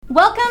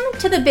Welcome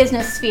to the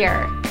Business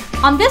Sphere.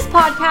 On this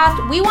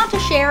podcast, we want to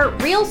share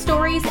real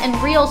stories and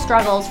real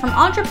struggles from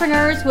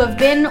entrepreneurs who have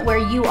been where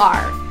you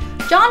are.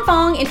 John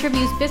Fong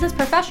interviews business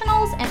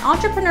professionals and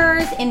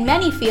entrepreneurs in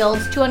many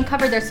fields to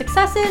uncover their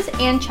successes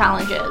and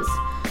challenges.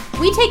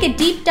 We take a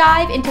deep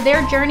dive into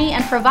their journey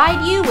and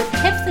provide you with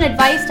tips and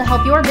advice to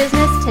help your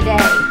business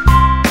today.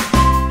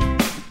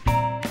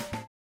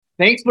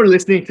 Thanks for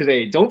listening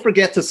today. Don't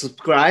forget to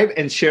subscribe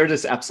and share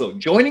this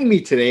episode. Joining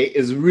me today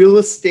is real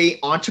estate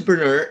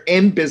entrepreneur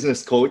and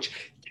business coach,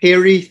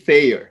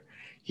 Thayer.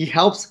 He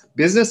helps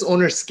business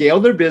owners scale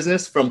their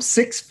business from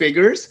 6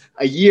 figures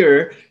a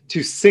year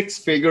to 6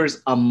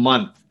 figures a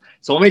month.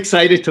 So I'm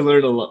excited to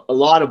learn a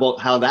lot about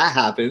how that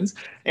happens.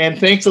 And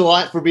thanks a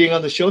lot for being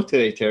on the show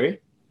today,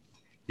 Terry.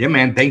 Yeah,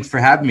 man. Thanks for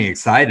having me.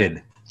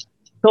 Excited.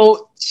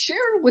 So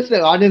share with the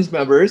audience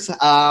members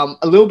a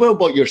little bit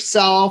about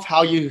yourself,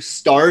 how you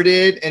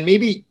started, and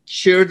maybe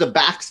share the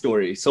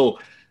backstory. So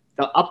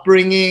the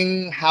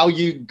upbringing, how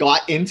you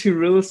got into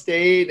real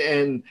estate,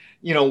 and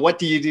what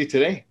do you do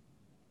today?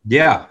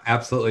 Yeah,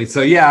 absolutely.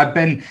 So yeah,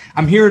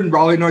 I'm here in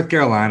Raleigh, North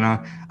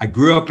Carolina. I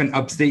grew up in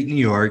upstate New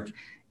York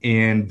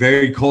in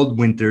very cold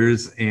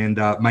winters, and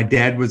my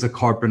dad was a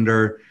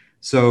carpenter.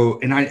 So,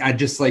 and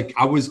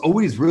I was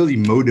always really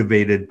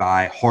motivated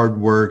by hard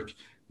work,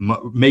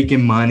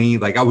 making money.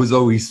 Like I was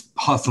always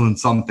hustling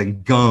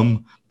something,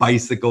 gum,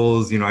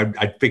 bicycles,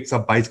 I'd fix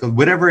up bicycles,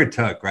 whatever it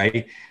took,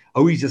 right?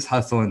 Always just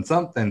hustling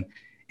something.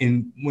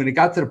 And when it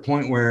got to the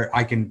point where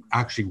I can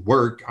actually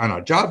work on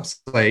a job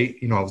site,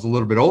 I was a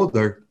little bit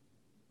older,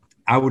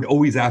 I would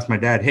always ask my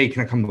dad, hey,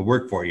 can I come to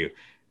work for you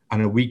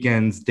on the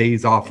weekends,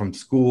 days off from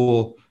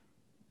school,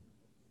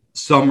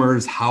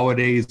 summers,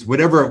 holidays,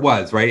 whatever it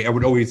was, right? I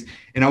would always,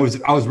 and I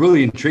was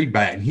really intrigued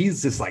by it. And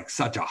he's just like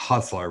such a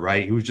hustler,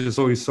 right? He was just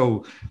always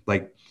so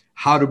like,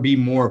 how to be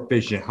more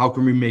efficient? How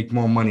can we make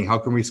more money? How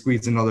can we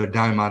squeeze another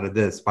dime out of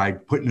this by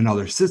putting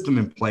another system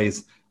in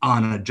place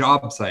on a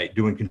job site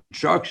doing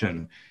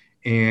construction?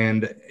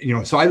 And,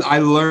 so I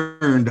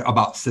learned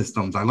about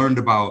systems. I learned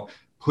about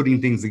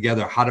putting things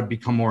together, how to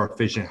become more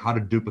efficient, how to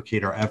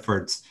duplicate our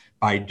efforts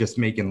by just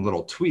making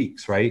little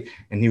tweaks, right?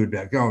 And he would be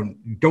like, oh,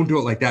 don't do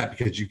it like that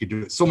because you could do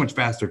it so much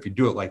faster if you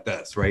do it like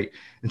this, right?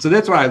 And so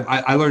that's what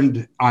I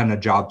learned on a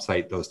job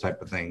site, those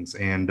type of things.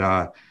 And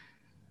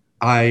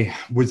I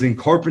was in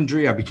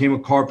carpentry. I became a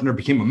carpenter,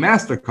 became a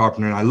master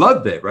carpenter, and I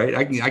loved it, right?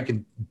 I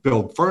can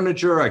build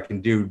furniture. I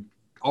can do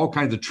all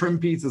kinds of trim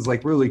pieces,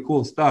 like really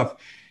cool stuff.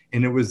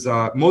 And it was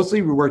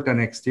mostly we worked on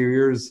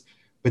exteriors,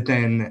 but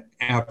then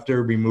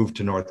after we moved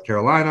to North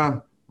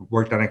Carolina,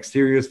 worked on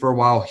exteriors for a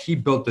while. He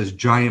built this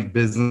giant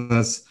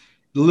business.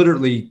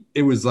 Literally,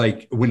 it was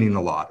like winning the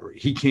lottery.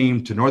 He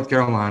came to North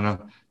Carolina,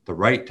 the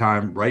right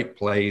time, right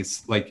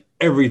place. Like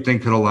everything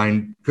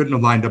couldn't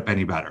have lined up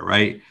any better,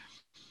 right?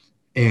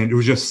 And it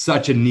was just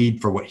such a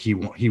need for what he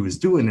was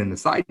doing in the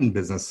siding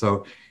business.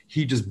 So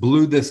he just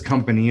blew this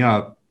company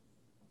up,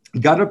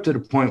 got up to the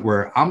point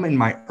where I'm in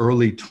my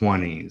early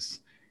 20s.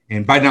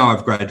 And by now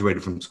I've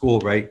graduated from school,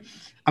 right?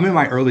 I'm in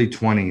my early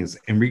 20s,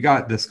 and we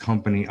got this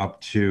company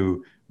up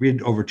to, we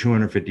had over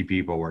 250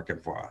 people working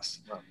for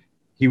us.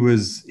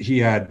 He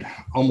had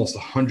almost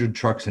 100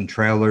 trucks and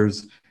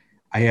trailers.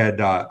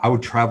 I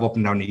would travel up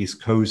and down the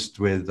East Coast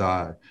with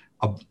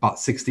about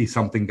 60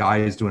 something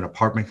guys doing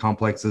apartment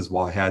complexes,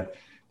 while I had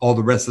all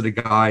the rest of the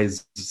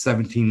guys,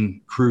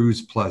 17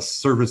 crews plus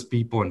service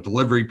people and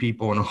delivery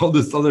people and all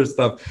this other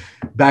stuff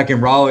back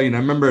in Raleigh. And I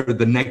remember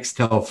the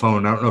Nextel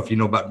phone. I don't know if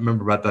you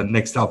remember about the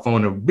Nextel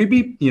phone, and beep,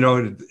 beep,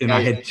 and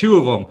I had 2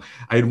 of them.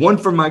 I had one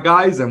for my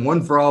guys and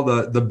one for all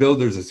the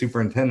builders, the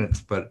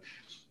superintendents. But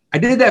I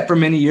did that for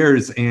many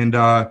years. And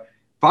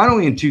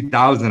finally in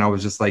 2000, I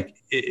was just like,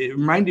 it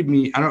reminded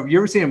me, you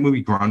ever seen that movie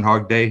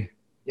Groundhog Day?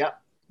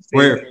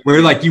 Where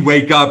like you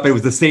wake up, it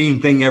was the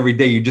same thing every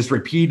day. You just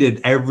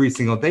repeated every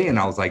single day. And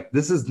I was like,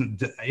 this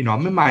isn't,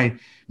 I'm in my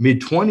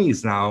mid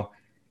 20s now.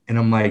 And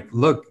I'm like,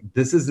 look,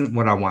 this isn't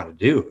what I want to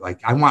do.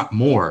 Like, I want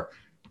more.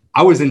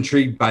 I was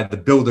intrigued by the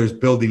builders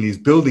building these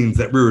buildings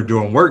that we were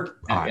doing work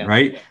on,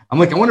 right? I'm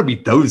like, I want to be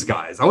those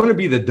guys. I want to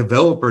be the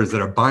developers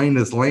that are buying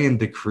this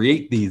land to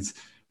create these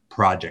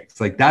projects.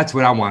 Like, that's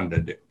what I wanted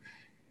to do.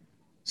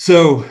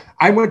 So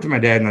I went to my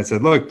dad and I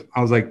said, look,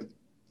 I was like,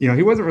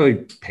 he wasn't really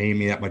paying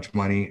me that much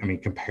money. I mean,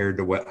 compared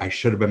to what I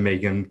should have been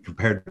making,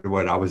 compared to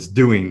what I was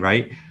doing,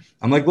 right?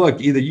 I'm like,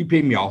 look, either you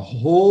pay me a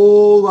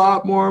whole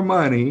lot more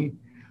money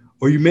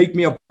or you make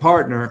me a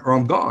partner or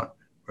I'm gone,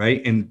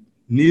 right? And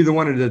neither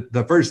one of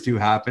the first two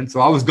happened. So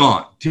I was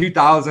gone.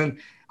 2000,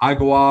 I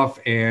go off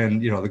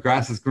and, the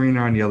grass is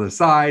greener on the other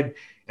side.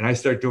 And I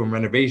start doing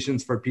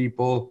renovations for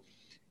people.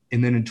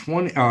 And then in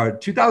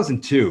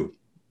 2002,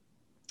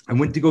 I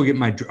went to go get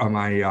my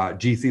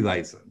GC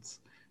license,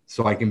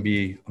 so I can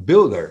be a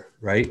builder,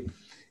 right?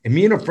 And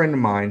me and a friend of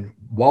mine,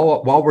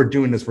 while we're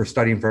doing this, we're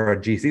studying for our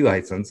GC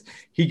license.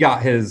 He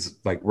got his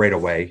like right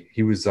away.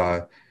 He was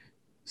a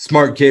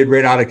smart kid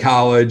right out of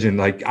college. And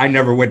like, I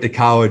never went to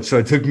college, so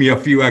it took me a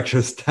few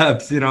extra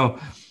steps,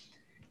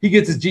 He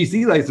gets his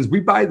GC license.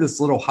 We buy this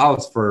little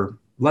house for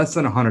less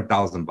than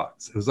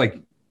 $100,000. It was like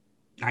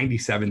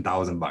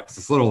 $97,000.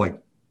 This little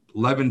like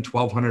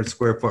 1,200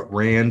 square foot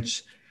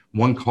ranch,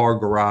 1-car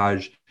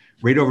garage,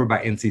 right over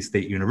by NC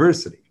State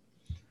University.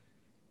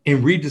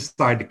 And we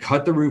decided to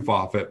cut the roof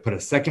off it, put a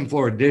second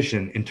floor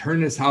addition, and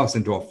turn this house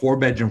into a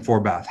 4-bedroom,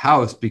 4-bath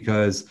house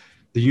because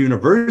the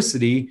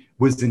university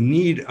was in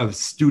need of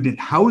student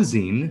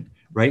housing,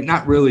 right?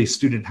 Not really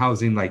student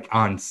housing like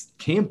on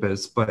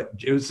campus, but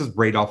it was just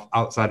right off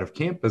outside of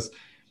campus.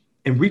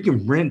 And we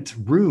can rent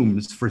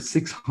rooms for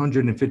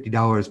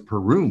 $650 per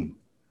room.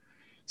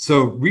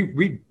 So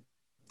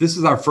this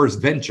is our first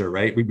venture,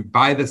 right? We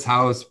buy this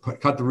house,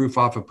 cut the roof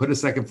off, and put a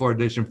second floor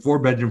addition,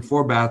 4-bedroom,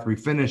 4-bath,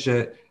 refinish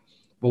it.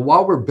 Well,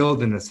 while we're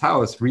building this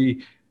house,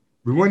 we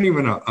weren't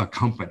even a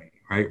company,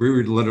 right? We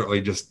were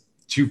literally just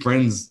two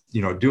friends,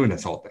 doing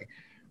this whole thing.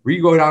 We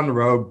go down the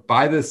road,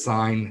 buy this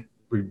sign,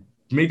 we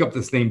make up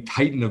this name,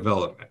 Titan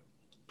Development,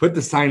 put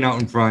the sign out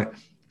in front.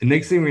 The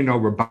next thing we know,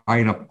 we're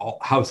buying up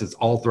houses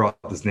all throughout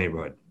this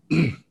neighborhood.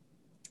 It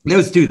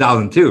was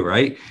 2002,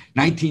 right?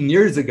 19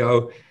 years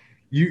ago,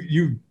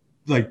 you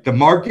like the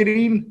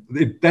marketing,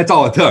 that's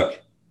all it took.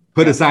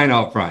 Put a sign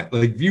out front.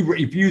 Like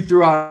if you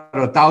threw out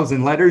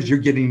 1,000 letters, you're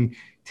getting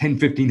 10,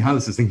 15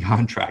 houses in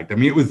contract. I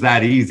mean, it was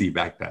that easy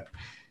back then.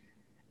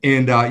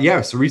 And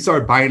so we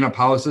started buying up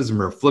houses and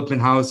we were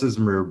flipping houses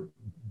and we were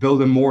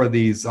building more of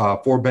these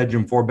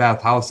 4-bedroom,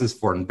 4-bath houses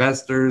for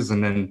investors.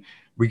 And then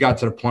we got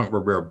to the point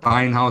where we were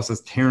buying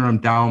houses, tearing them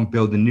down,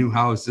 building new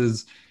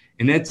houses.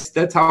 And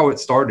that's how it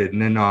started.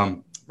 And then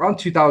around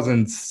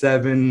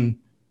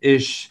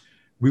 2007-ish,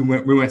 we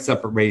went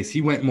separate ways.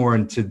 He went more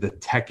into the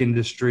tech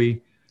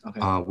industry, okay,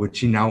 which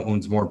he now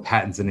owns more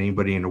patents than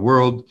anybody in the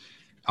world.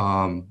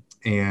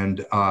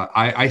 And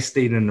I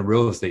stayed in the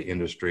real estate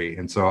industry.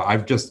 And so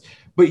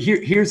but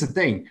here's the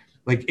thing,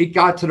 like it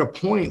got to the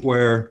point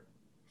where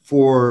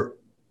for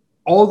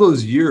all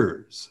those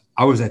years,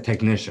 I was a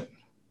technician.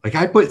 Like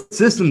I put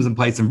systems in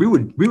place and we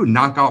would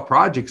knock out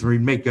projects and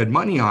we'd make good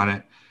money on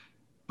it.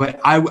 But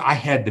I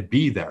had to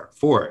be there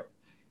for it.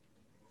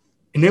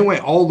 And it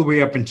went all the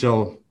way up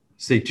until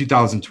say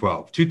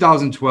 2012.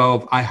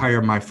 2012, I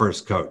hired my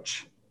first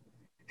coach.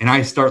 And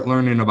I start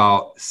learning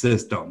about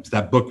systems.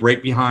 That book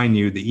right behind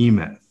you, the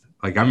E-Myth.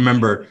 Like I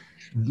remember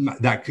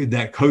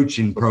that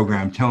coaching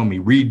program telling me,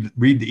 read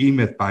the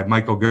E-Myth by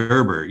Michael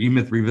Gerber,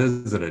 E-Myth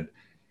Revisited. I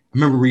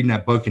remember reading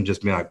that book and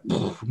just being like,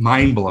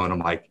 mind blown. I'm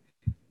like,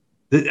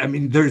 I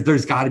mean,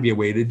 there's got to be a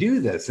way to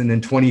do this. And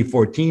in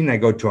 2014, I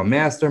go to a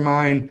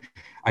mastermind.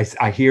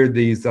 I hear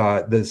this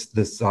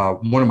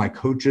one of my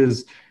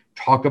coaches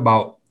talk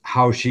about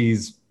how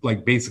she's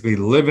like basically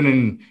living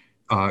in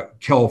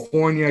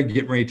California,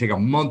 getting ready to take a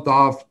month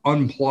off,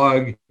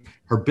 unplug.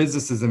 Her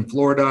business is in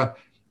Florida,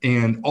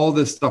 and all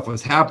this stuff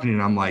was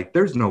happening. I'm like,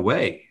 there's no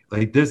way.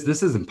 Like this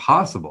is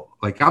impossible.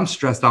 Like I'm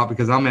stressed out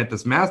because I'm at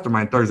this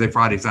mastermind Thursday,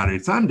 Friday,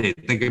 Saturday, Sunday,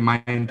 thinking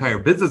my entire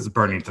business is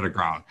burning to the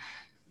ground.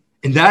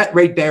 And that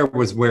right there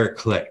was where it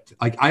clicked.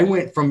 Like I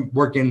went from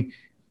working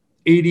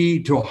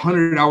 80 to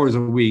 100 hours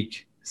a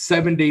week,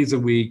 7 days a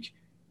week,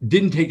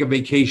 didn't take a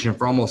vacation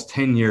for almost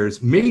 10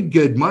 years, made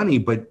good money,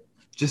 but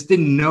just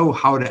didn't know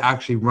how to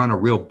actually run a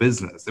real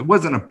business. It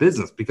wasn't a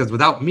business because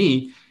without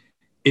me,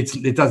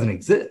 it doesn't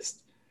exist,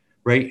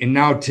 right? And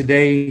now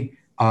today,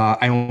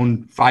 I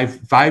own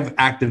five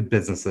active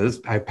businesses.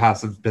 I have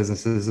passive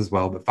businesses as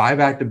well, but 5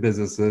 active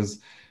businesses.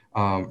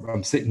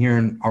 I'm sitting here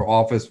in our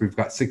office. We've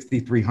got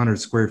 6,300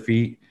 square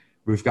feet.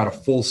 We've got a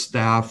full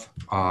staff.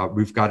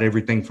 We've got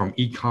everything from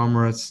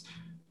e-commerce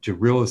to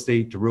real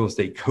estate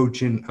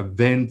coaching,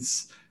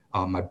 events.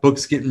 My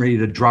book's getting ready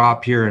to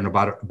drop here in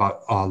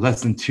about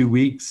less than 2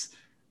 weeks.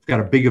 We've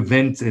got a big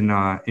event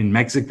in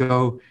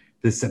Mexico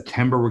this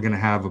September. We're going to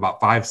have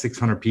about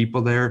 500-600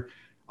 people there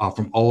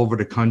from all over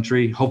the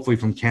country, hopefully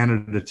from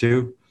Canada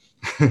too.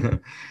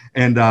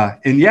 and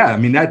yeah, I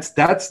mean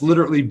that's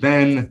literally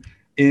been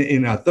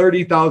in a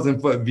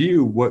 30,000 foot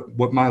view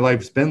what my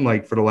life's been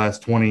like for the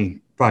last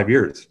 25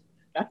 years.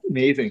 That's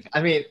amazing.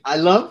 I mean, I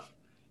love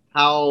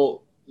how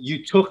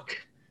you took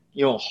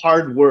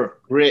hard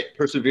work, grit,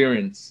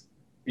 perseverance,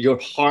 your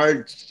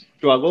hard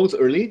struggles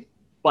early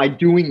by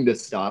doing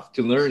this stuff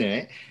to learn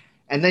it.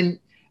 And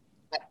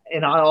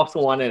I also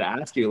wanted to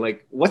ask you,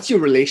 like, what's your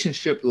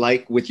relationship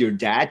like with your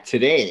dad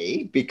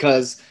today?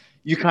 Because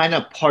you kind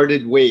of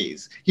parted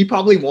ways. He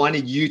probably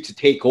wanted you to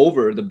take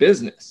over the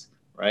business,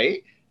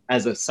 right?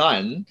 As a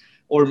son,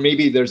 or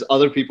maybe there's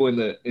other people in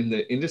the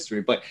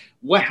industry, but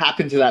what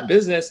happened to that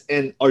business?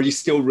 And are you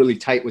still really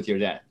tight with your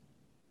dad?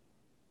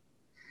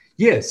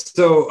 Yes.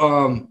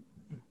 So,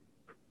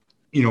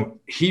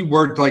 he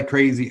worked like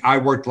crazy. I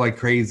worked like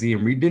crazy.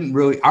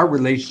 And our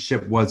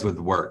relationship was with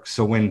work.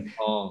 So when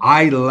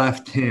I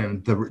left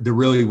him, there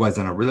really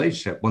wasn't a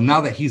relationship. Well,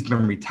 now that he's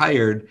been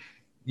retired,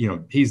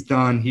 he's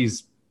done,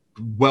 he's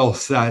well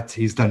set.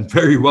 He's done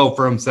very well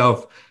for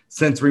himself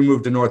since we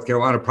moved to North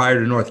Carolina. Prior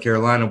to North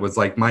Carolina was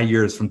like my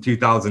years from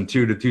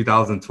 2002 to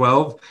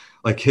 2012.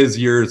 Like his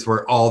years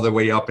were all the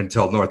way up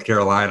until North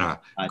Carolina.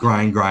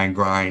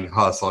 Grind,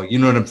 hustle. You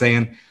know what I'm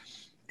saying?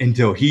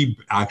 Until he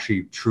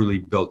actually truly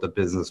built a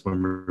business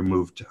when we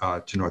moved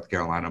to North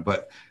Carolina.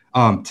 But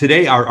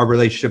Today, our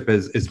relationship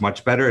is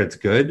much better. It's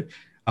good.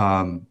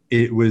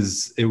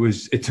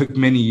 It took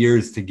many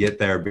years to get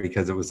there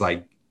because it was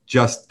like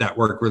just that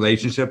work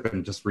relationship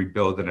and just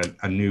rebuilding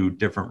a new,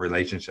 different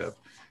relationship.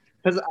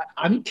 Because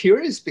I'm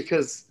curious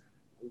because,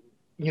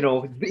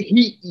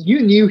 you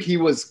knew he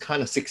was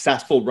kind of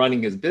successful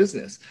running his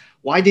business.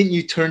 Why didn't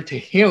you turn to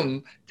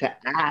him to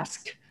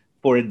ask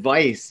for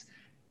advice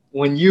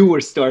when you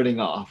were starting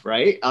off,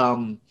 right?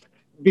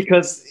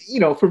 Because,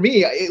 for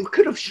me, it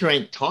could have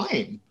shrank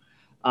time.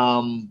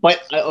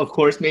 But of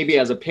course, maybe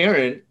as a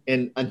parent,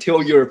 and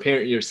until you're a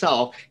parent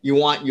yourself, you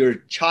want your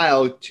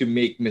child to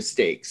make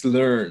mistakes,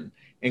 learn,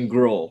 and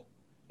grow.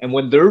 And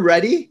when they're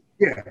ready,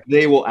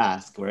 they will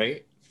ask,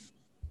 right?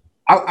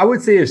 I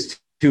would say there's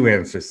two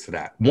answers to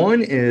that.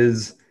 One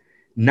is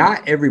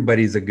not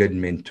everybody's a good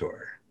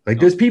mentor. Like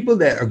there's people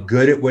that are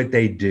good at what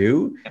they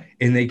do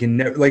and they can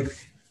never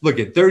look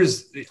at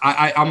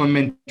I'm a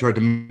mentor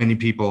to many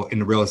people in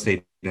the real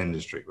estate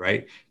industry,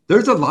 right?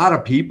 There's a lot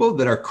of people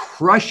that are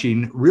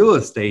crushing real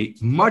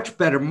estate much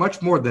better,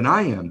 much more than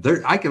I am.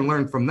 I can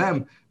learn from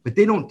them, but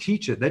they don't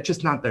teach it. That's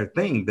just not their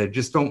thing.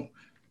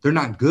 They're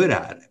not good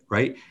at it,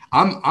 right?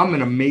 I'm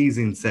an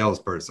amazing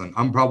salesperson.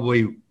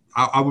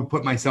 I would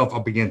put myself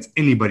up against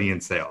anybody in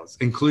sales,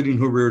 including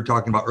who we were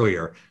talking about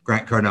earlier,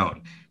 Grant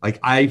Cardone. Like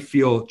I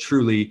feel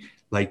truly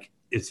like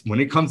it's when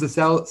it comes to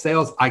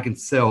sales, I can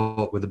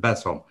sell with the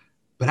best of them.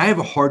 But I have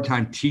a hard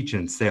time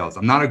teaching sales.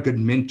 I'm not a good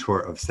mentor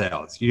of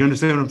sales. You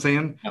understand what I'm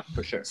saying? Yeah,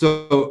 for sure.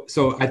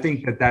 So I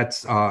think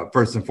that's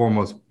first and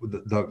foremost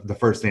the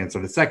first answer.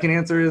 The second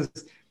answer is,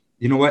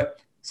 you know what?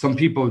 Some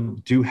people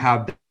do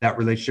have that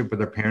relationship with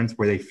their parents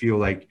where they feel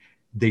like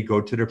they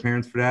go to their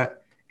parents for that.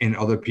 And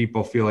other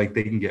people feel like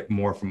they can get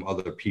more from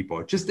other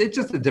people. It's just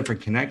a different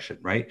connection,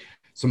 right?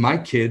 So my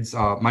kids,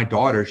 my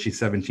daughter, she's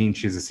 17.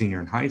 She's a senior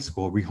in high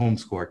school. We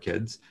homeschool our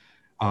kids.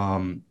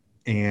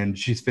 And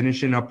she's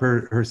finishing up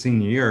her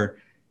senior year.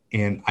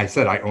 And I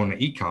said, I own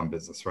an e-com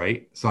business,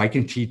 right? So I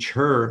can teach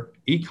her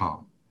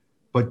e-com.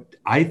 But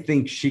I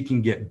think she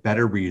can get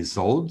better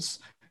results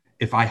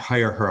if I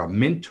hire her a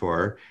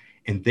mentor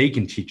and they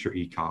can teach her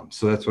e-com.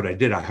 So that's what I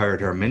did. I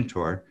hired her a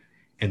mentor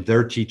and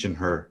they're teaching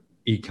her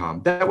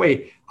e-com. That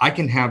way I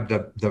can have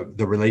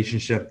the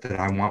relationship that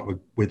I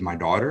want with my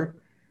daughter,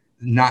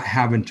 not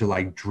having to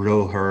like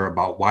drill her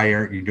about why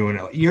aren't you doing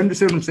it. You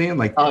understand what I'm saying?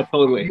 Like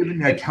totally.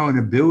 Giving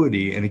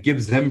accountability, and it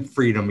gives them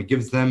freedom. It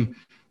gives them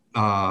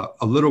a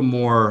little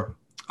more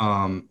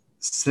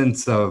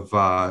sense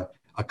of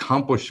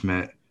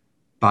accomplishment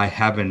by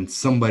having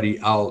somebody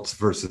else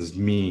versus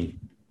me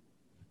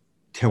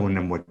telling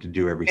them what to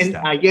do every step.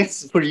 And I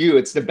guess for you,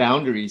 it's the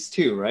boundaries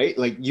too, right?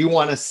 Like you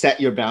want to set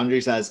your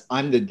boundaries as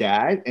I'm the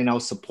dad and I'll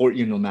support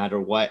you no matter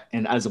what.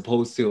 And as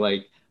opposed to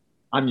like,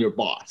 I'm your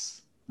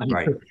boss, I'm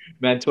your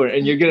mentor,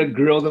 and you're going to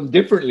grill them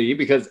differently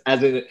because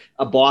as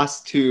a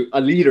boss to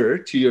a leader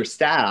to your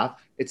staff,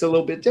 it's a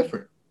little bit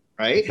different,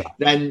 right?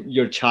 Exactly. Than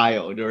your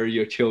child or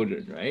your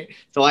children, right?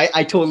 So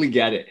I totally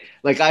get it.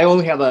 Like I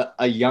only have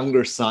a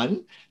younger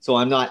son, so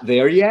I'm not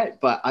there yet,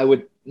 but I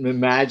would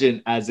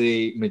imagine as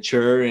they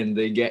mature and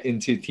they get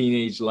into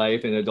teenage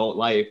life and adult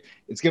life,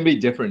 it's going to be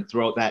different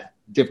throughout that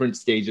different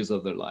stages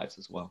of their lives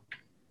as well.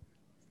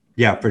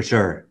 Yeah, for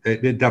sure.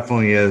 It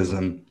definitely is.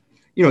 And,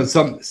 you know,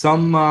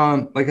 some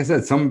like I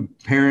said, some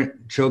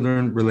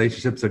parent-children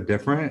relationships are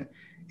different,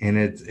 and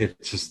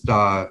it's just,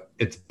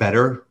 it's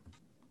better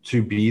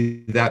to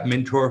be that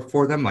mentor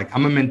for them. Like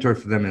I'm a mentor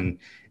for them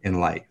in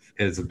life.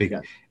 Is a big,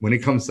 when it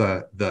comes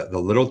to the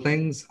little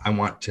things, I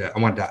want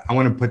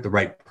to put the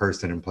right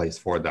person in place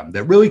for them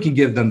that really can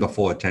give them the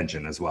full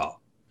attention as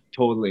well.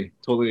 Totally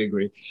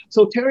agree.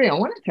 So Terry, I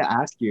wanted to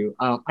ask you,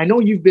 I know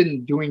you've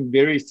been doing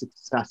very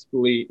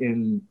successfully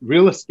in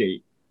real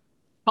estate.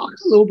 Talk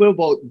a little bit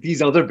about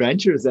these other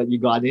ventures that you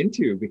got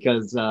into,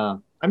 because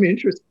I'm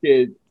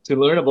interested to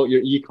learn about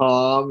your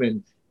e-com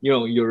and, you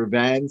know, your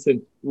events,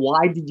 and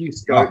why did you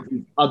start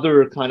these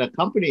other kind of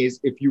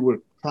companies if you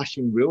were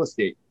crushing real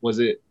estate? Was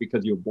it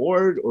because you're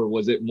bored, or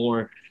was it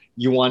more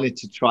you wanted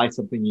to try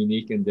something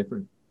unique and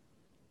different?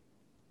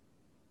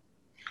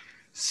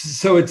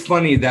 So it's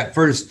funny, that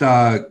first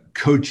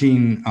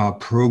coaching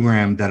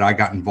program that I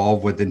got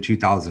involved with in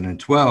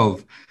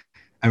 2012,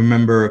 I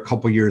remember a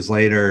couple years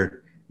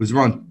later, it was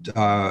around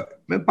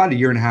about a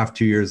year and a half,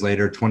 2 years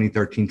later,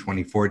 2013,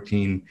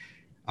 2014,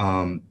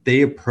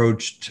 they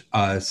approached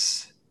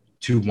us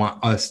to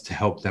want us to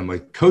help them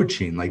with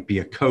coaching, like be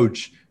a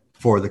coach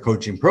for the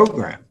coaching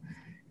program.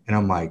 And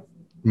I'm like,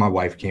 my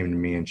wife came to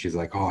me and she's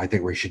like, oh, I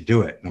think we should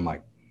do it. And I'm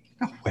like,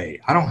 no way,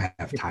 I don't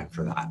have time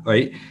for that,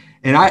 right?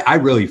 And I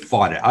really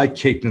fought it. I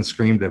kicked and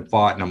screamed and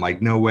fought, and I'm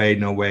like, no way.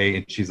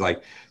 And she's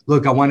like,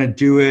 look, I want to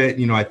do it.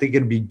 You know, I think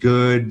it'd be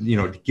good, you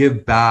know, to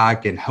give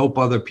back and help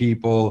other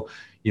people,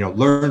 you know,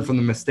 learn from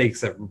the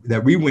mistakes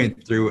that we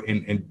went through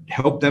and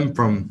help them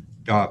from,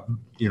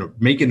 you know,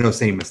 making those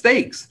same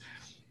mistakes.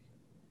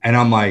 And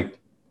I'm like,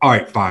 all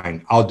right,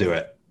 fine, I'll do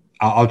it.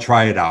 I'll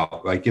try it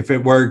out. Like if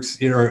it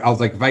works, you know, I was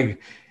like,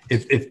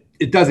 if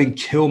it doesn't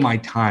kill my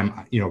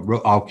time, you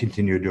know, I'll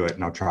continue to do it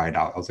and I'll try it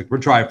out. I was like,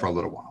 we'll try it for a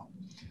little while.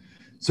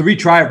 So we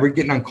try it. We're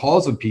getting on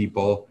calls with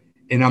people,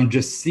 and I'm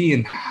just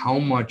seeing how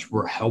much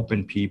we're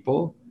helping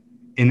people.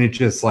 And it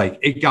just like,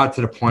 it got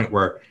to the point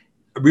where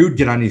we would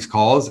get on these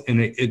calls, and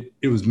it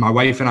was my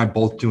wife and I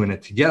both doing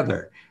it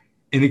together.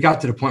 And it got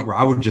to the point where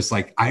I would just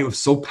like, I was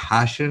so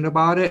passionate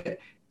about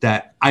it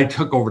that I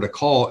took over the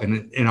call,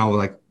 and I was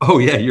like, oh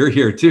yeah, you're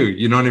here too.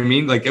 You know what I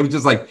mean? Like, it was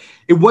just like,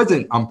 it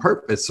wasn't on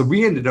purpose. So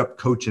we ended up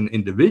coaching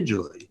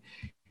individually.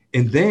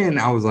 And then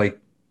I was like,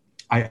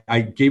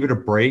 I gave it a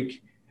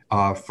break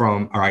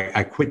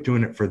I quit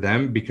doing it for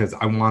them because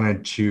I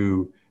wanted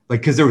to, like,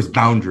 because there was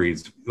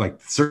boundaries,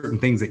 like certain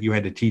things that you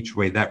had to teach the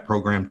way that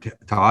program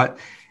taught.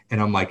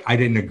 And I'm like, I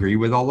didn't agree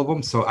with all of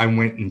them. So I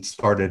went and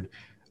started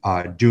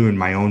doing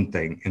my own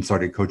thing and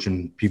started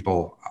coaching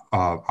people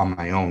on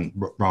my own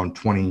around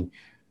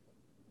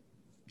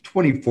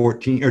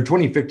 2014 or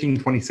 2015,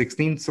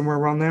 2016, somewhere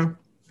around there.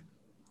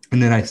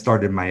 And then I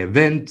started my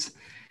event,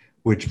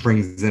 which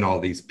brings in all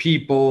these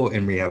people,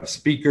 and we have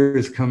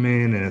speakers come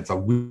in, and it's a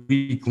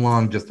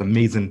week-long, just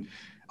amazing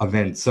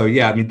event. So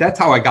yeah, I mean, that's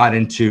how I got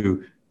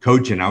into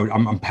coaching.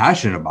 I'm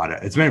passionate about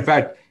it. As a matter of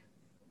fact,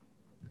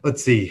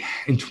 let's see,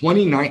 in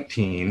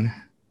 2019,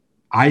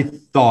 I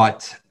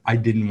thought I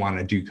didn't want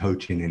to do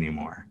coaching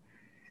anymore.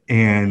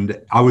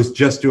 And I was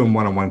just doing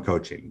one-on-one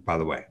coaching, by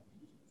the way.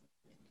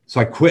 So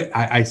I quit.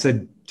 I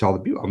said to all the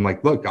people, I'm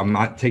like, look, I'm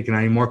not taking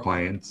any more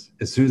clients.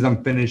 As soon as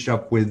I'm finished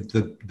up with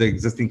the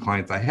existing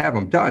clients I have,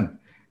 I'm done.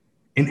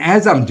 And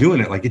as I'm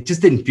doing it, like, it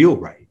just didn't feel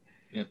right.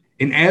 Yeah.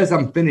 And as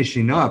I'm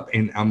finishing up,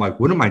 and I'm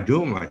like, what am I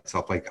doing with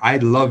myself? Like, I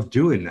love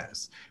doing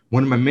this.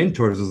 One of my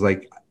mentors was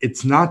like,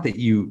 it's not that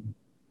you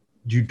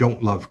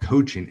don't love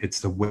coaching,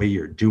 it's the way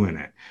you're doing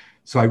it.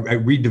 So I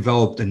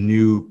redeveloped a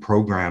new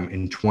program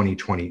in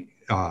 2020,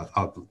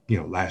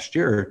 last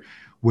year,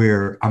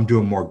 where I'm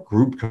doing more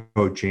group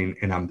coaching,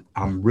 and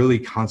I'm really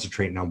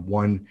concentrating on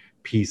one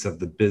piece of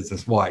the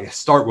business. Well, I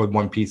start with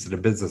one piece of the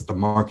business, the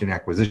marketing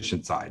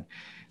acquisition side.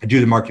 I do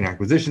the marketing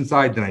acquisition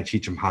side, then I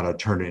teach them how to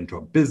turn it into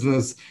a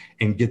business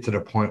and get to the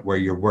point where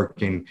you're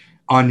working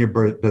on your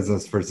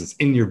business versus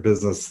in your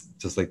business,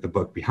 just like the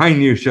book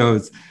behind you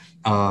shows.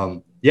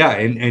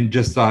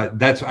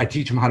 That's I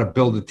teach them how to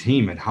build a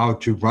team and how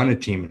to run a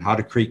team and how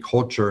to create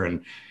culture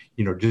and,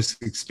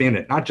 just expand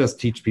it, not just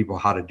teach people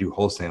how to do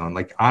wholesaling.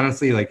 Like,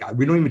 honestly, like,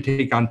 we don't even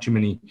take on too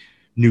many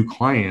new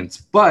clients,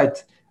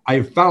 but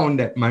I've found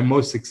that my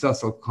most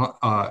successful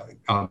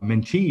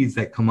mentees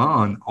that come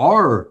on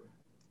are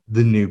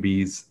the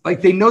newbies.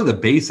 Like, they know the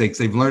basics.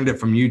 They've learned it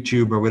from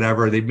YouTube or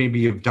whatever. They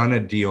maybe have done a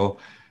deal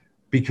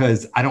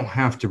because I don't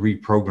have to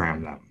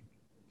reprogram them.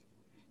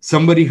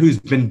 Somebody who's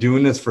been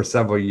doing this for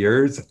several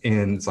years,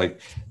 and it's like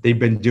they've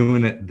been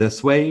doing it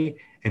this way,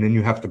 and then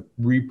you have to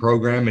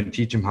reprogram and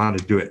teach them how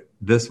to do it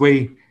this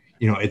way.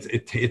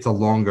 It's a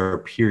longer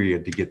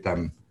period to get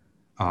them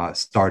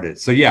started.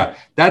 So yeah,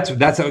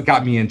 that's how it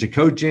got me into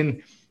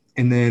coaching.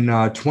 And then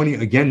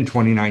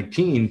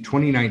 2019.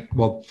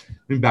 Well,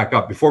 let me back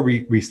up. Before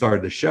we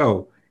started the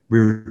show, we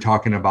were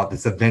talking about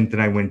this event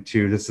that I went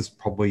to. This is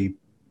probably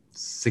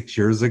 6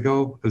 years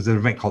ago. It was an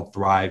event called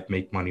Thrive,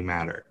 Make Money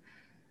Matter.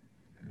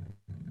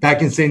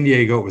 Back in San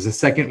Diego, it was the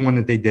second one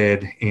that they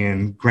did.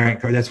 And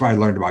that's where I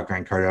learned about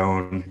Grant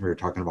Cardone. We were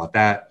talking about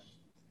that.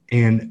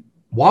 And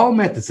while I'm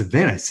at this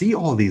event, I see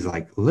all these,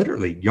 like,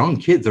 literally young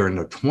kids are in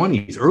their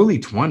 20s, early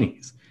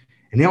 20s,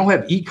 and they all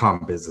have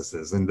e-com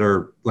businesses. And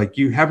they're like,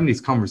 you having these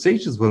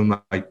conversations with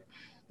them, like,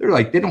 they're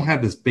like, they don't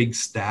have this big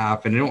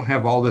staff and they don't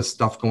have all this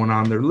stuff going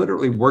on. They're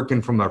literally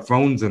working from their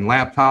phones and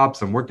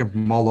laptops and working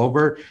from all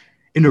over,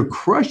 and they're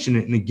crushing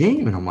it in the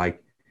game. And I'm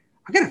like,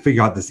 I got to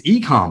figure out this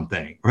e-com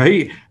thing,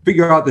 right?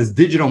 Figure out this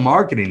digital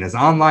marketing, this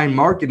online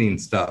marketing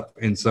stuff.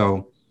 And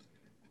so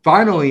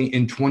finally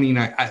in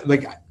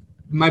 2019,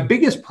 my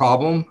biggest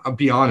problem, I'll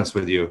be honest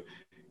with you,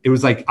 it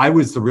was like, I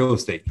was the real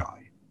estate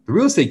guy. The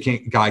real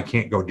estate guy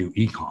can't go do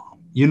e-com.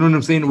 You know what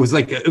I'm saying?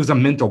 It was a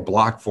mental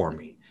block for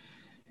me.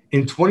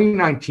 In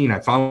 2019, I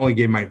finally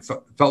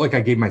felt like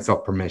I gave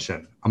myself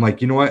permission. I'm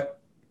like, you know what?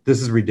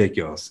 This is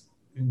ridiculous.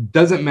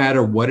 Doesn't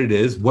matter what it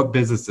is, what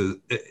businesses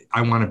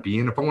I want to be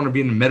in. If I want to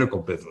be in the medical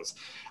business,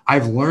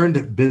 I've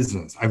learned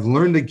business. I've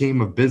learned the game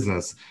of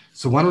business.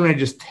 So why don't I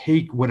just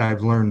take what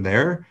I've learned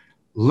there,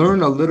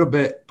 learn a little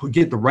bit,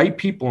 get the right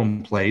people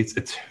in place.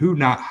 It's who,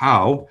 not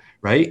how,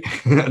 right?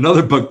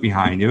 Another book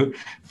behind you.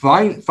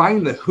 Find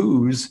the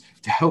who's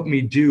to help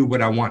me do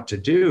what I want to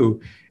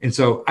do. And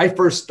so I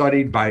first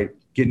studied by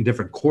getting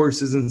different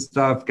courses and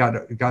stuff, got, I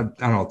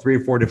don't know, 3 or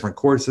 4 different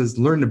courses,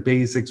 learned the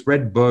basics,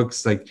 read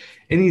books, like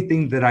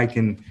anything that I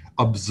can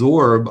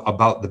absorb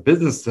about the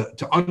business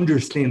to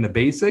understand the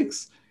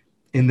basics.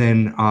 And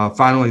then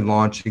finally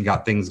launched and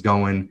got things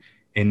going.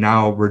 And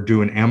now we're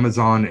doing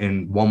Amazon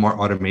and Walmart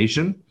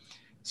automation.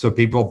 So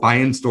people buy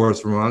in stores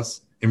from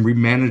us and we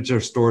manage their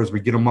stores.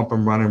 We get them up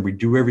and running. We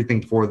do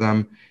everything for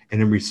them.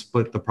 And then we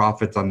split the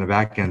profits on the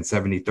back end,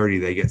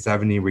 70-30. They get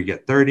 70, we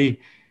get 30.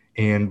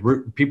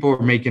 And people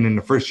are making in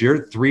the first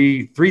year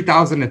 $3,000 to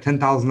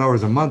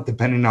 $10,000 a month,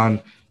 depending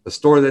on the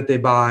store that they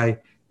buy,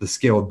 the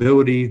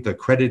scalability, the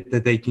credit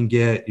that they can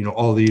get,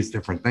 all these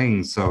different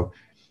things. So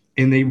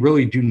and they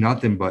really do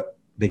nothing but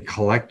they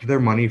collect their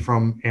money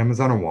from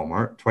Amazon or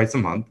Walmart twice a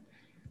month.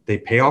 They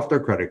pay off their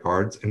credit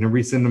cards and then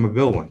resend them a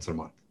bill once a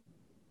month.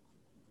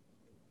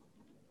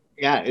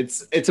 Yeah,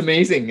 it's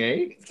amazing,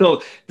 eh?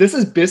 So this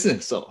is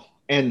business, though,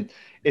 and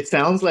it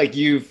sounds like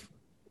you've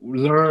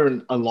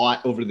learned a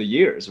lot over the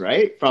years,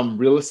 right? From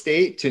real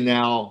estate to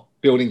now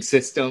building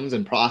systems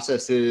and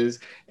processes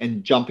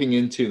and jumping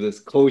into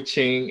this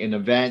coaching and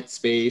event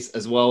space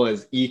as well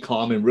as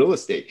e-com and real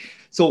estate.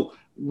 So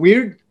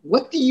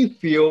what do you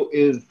feel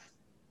is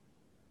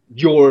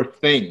your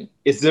thing?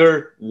 Is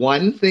there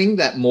one thing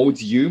that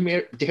molds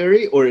you,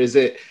 Terry, or is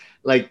it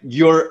like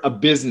you're a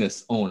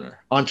business owner,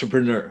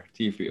 entrepreneur,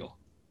 do you feel?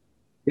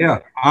 Yeah,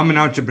 I'm an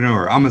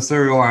entrepreneur. I'm a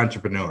serial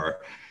entrepreneur,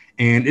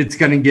 and it's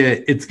gonna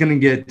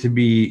get to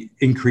be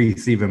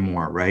increased even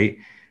more, right?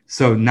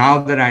 So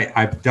now that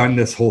I've done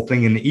this whole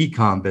thing in the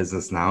e-com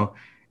business now,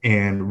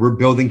 and we're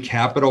building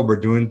capital, we're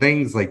doing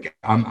things like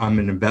I'm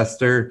an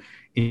investor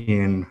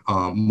in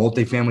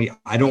multifamily.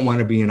 I don't want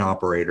to be an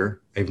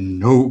operator. I have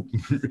no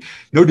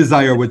no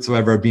desire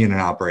whatsoever of being an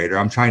operator.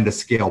 I'm trying to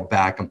scale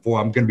back. I'm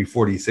going to be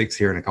 46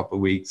 here in a couple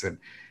of weeks, and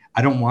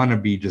I don't want to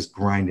be just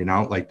grinding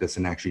out like this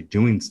and actually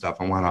doing stuff.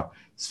 I want to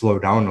slow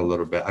down a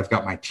little bit. I've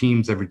got my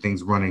teams,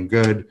 everything's running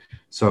good.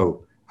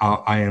 So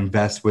I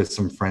invest with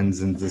some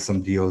friends into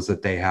some deals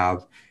that they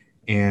have.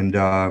 And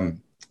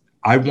some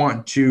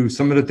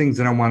of the things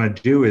that I want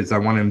to do is I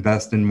want to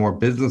invest in more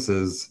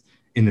businesses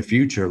in the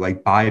future,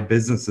 like buy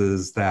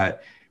businesses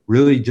that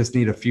really just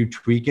need a few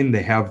tweaking.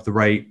 They have the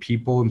right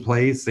people in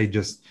place.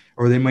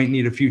 Or they might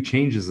need a few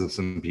changes of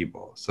some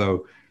people.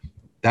 So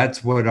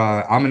that's what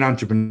I'm an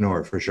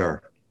entrepreneur for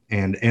sure,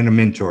 and a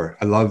mentor.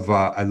 I love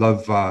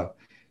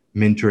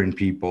mentoring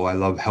people. I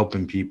love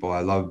helping people. I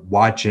love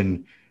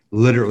watching,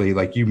 literally,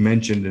 like you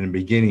mentioned in the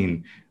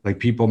beginning, like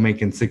people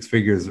making six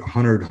figures,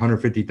 100,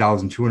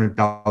 150,000,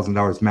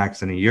 $200,000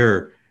 max in a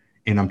year,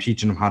 and I'm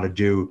teaching them how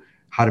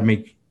to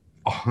make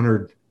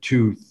 100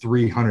 to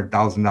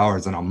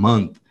 $300,000 in a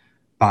month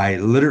by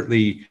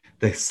literally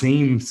the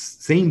same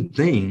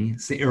thing,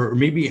 or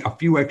maybe a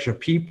few extra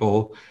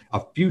people,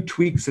 a few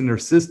tweaks in their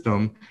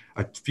system,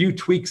 a few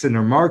tweaks in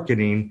their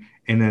marketing,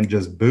 and then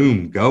just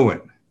boom,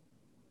 going.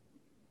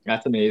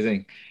 That's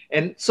amazing.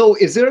 And so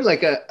is there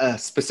like a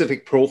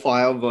specific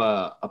profile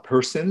of a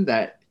person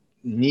that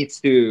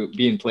needs to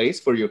be in place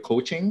for your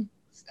coaching,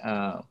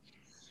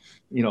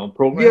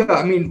 program? Yeah,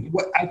 I mean,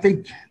 I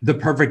think the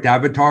perfect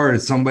avatar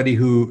is somebody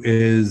who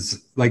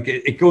is like,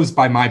 it goes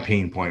by my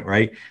pain point,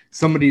 right?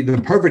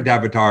 The perfect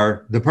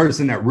avatar, the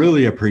person that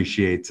really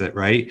appreciates it,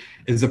 right,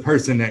 is the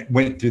person that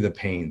went through the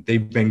pain.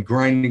 They've been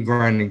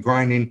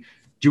grinding,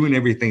 doing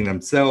everything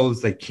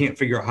themselves. They can't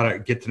figure out how to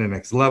get to the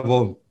next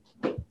level.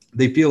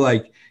 They feel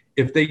like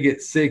if they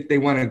get sick, they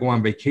want to go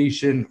on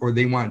vacation, or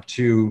they want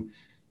to,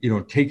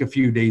 take a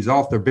few days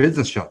off, their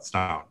business shuts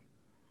down.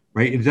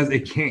 Right.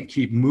 It can't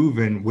keep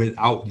moving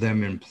without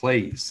them in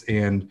place.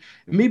 And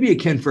maybe it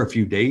can for a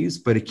few days,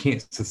 but it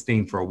can't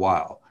sustain for a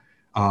while.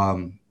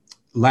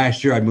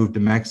 Last year, I moved to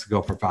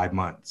Mexico for 5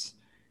 months.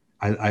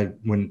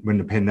 When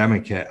the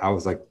pandemic hit, I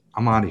was like,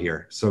 I'm out of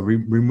here. So we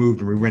moved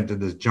and we rented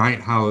this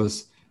giant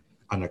house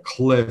on a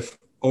cliff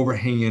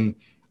overhanging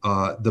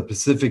the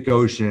Pacific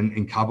Ocean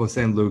in Cabo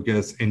San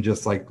Lucas, and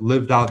just like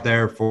lived out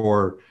there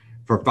for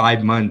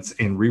 5 months,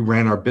 and we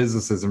ran our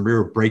businesses, and we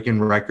were breaking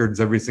records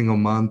every single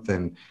month,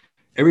 and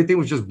everything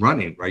was just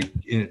running, right?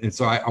 And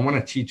so I want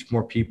to teach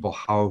more people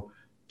how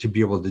to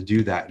be able to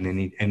do that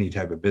in any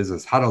type of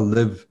business, how to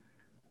live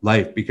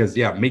life, because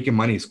making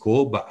money is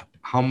cool, but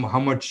how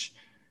much,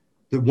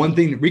 the one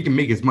thing that we can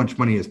make as much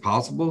money as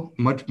possible,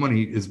 much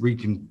money as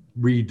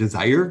we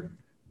desire,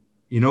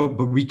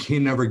 but we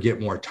can never get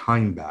more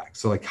time back.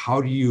 So like, how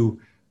do you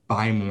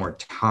buy more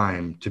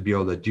time to be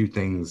able to do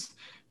things,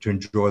 to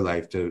enjoy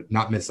life, to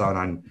not miss out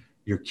on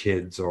your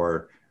kids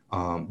or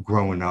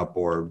growing up,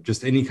 or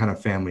just any kind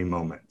of family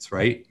moments,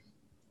 right?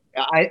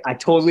 I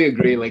totally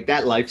agree. Like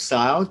that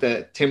lifestyle,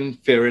 the Tim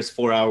Ferriss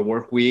 4-hour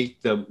work week,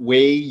 the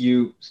way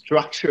you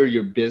structure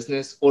your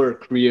business or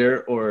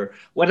career or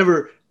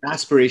whatever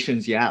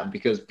aspirations you have,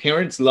 because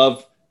parents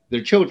love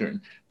their children,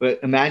 but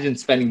imagine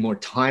spending more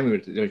time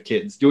with their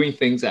kids, doing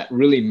things that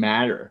really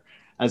matter,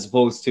 as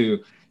opposed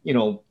to,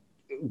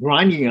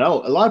 grinding it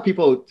out. A lot of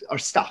people are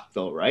stuck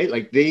though, right?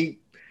 Like they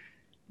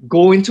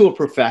go into a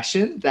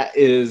profession that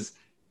is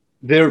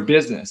their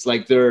business,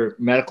 like they're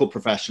medical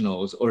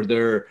professionals or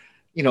they're,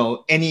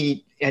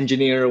 any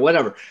engineer or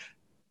whatever.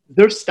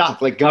 They're stuck,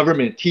 like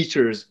government,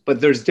 teachers, but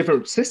there's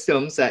different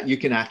systems that you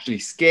can actually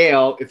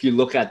scale if you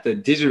look at the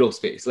digital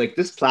space. Like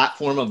this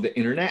platform of the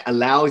internet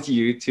allows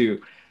you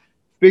to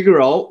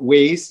figure out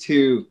ways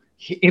to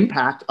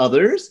impact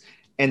others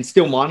and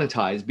still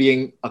monetize,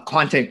 being a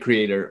content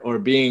creator or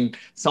being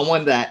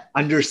someone that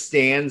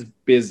understands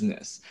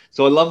business.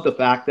 So I love the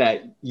fact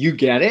that you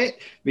get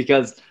it,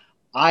 because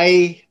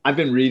I've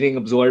been reading,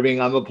 absorbing.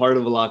 I'm a part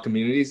of a lot of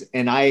communities,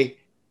 and I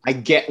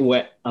get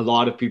what a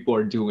lot of people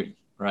are doing,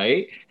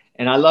 right?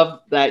 And I love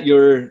that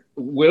you're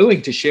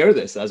willing to share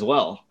this as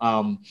well.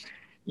 And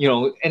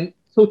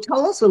So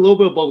tell us a little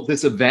bit about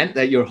this event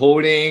that you're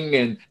holding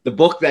and the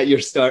book that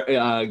you're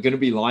going to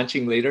be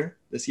launching later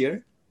this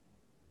year.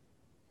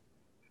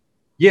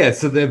 Yeah,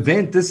 so the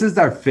event, this is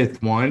our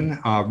fifth one.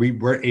 We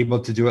weren't able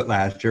to do it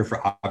last year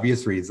for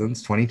obvious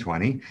reasons,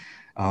 2020.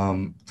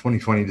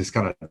 2020 just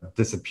kind of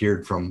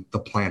disappeared from the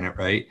planet,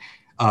 right?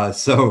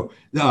 This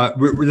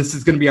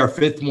is going to be our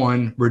fifth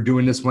one. We're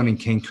doing this one in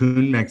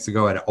Cancun,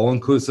 Mexico at an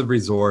all-inclusive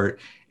resort.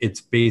 It's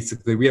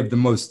basically, we have the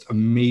most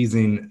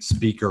amazing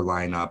speaker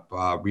lineup.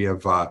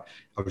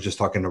 I was just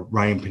talking to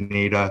Ryan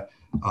Pineda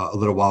a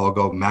little while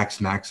ago, Max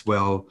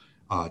Maxwell,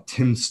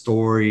 Tim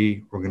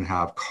Story. We're going to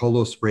have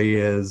Carlos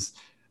Reyes,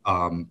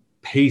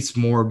 Pace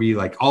Morby,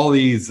 like all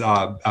these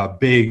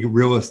big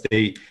real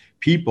estate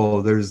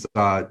people. There's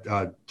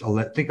I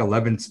think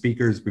 11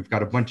 speakers. We've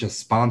got a bunch of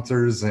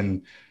sponsors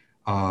and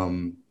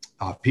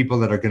people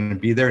that are going to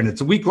be there, and it's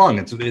a week long.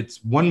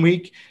 It's 1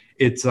 week.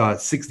 It's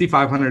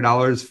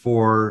 $6,500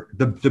 for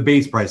the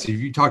base price.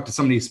 If you talk to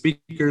some of these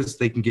speakers,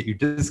 they can get you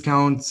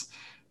discounts.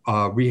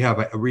 We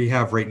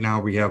have right now,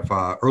 we have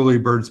early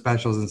bird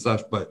specials and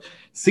stuff, but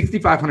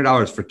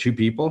 $6,500 for two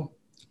people,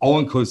 all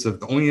inclusive.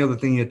 The only other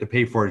thing you have to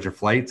pay for is your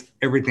flights.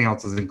 Everything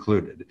else is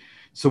included.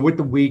 So with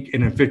the week,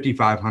 and then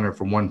 $5,500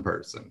 for one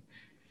person.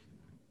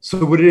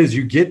 So what it is,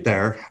 you get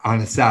there on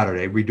a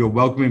Saturday. We do a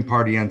welcoming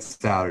party on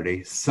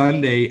Saturday.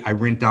 Sunday, I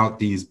rent out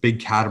these big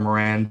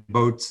catamaran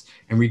boats,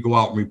 and we go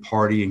out and we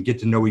party and get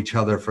to know each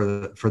other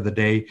for the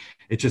day.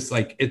 It's just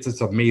like, it's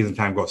this amazing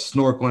time. Go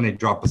snorkeling, they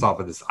drop us off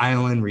at this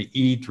island. We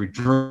eat, we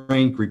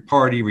drink, we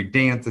party, we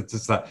dance.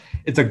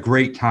 It's a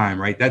great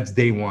time, right? That's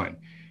day one.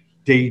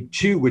 Day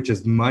two, which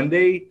is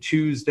Monday,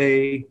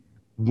 Tuesday,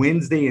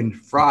 Wednesday, and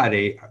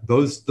Friday.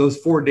 Those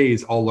 4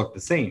 days all look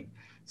the same.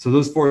 So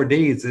those 4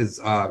 days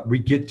is we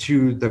get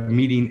to the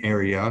meeting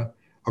area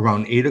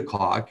around 8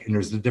 o'clock, and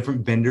there's the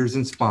different vendors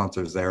and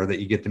sponsors there that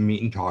you get to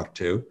meet and talk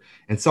to.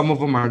 And some of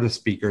them are the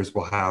speakers.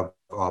 Will have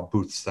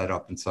booths set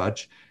up and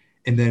such.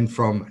 And then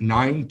from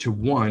 9 to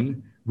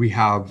 1, we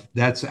have,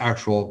 that's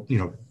actual,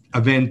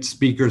 event,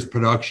 speakers,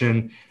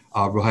 production.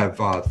 We'll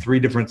have 3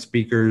 different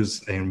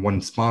speakers and 1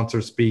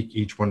 sponsor speak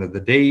each one of the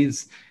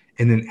days.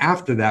 And then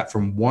after that,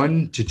 from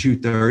 1 to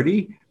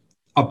 2:30,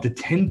 up to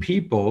 10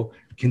 people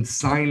can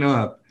sign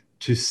up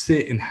to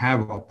sit and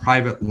have a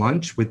private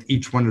lunch with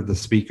each one of the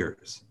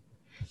speakers.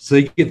 So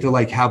you get to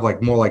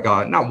have more like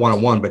a, not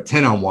one-on-one, but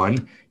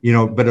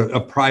 10-on-1, but a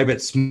private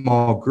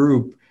small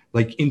group,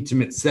 like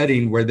intimate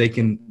setting where they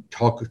can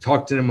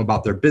talk to them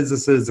about their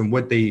businesses and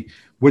what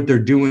they're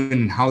doing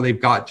and how they've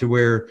got to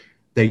where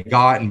they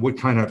got and what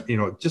kind of,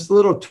 just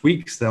little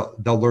tweaks they'll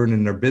learn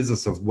in their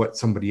business of what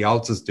somebody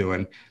else is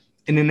doing.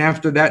 And then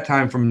after that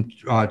time from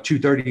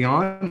 2:30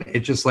 on,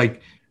 it's just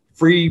like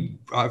free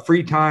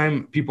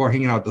time. People are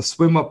hanging out at the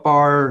swim up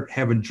bar,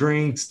 having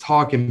drinks,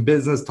 talking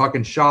business,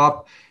 talking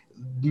shop,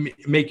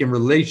 making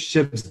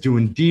relationships,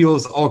 doing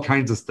deals, all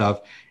kinds of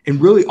stuff. And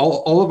really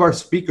all of our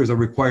speakers are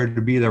required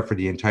to be there for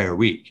the entire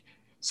week.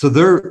 So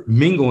they're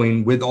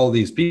mingling with all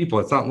these people.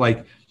 It's not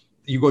like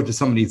you go to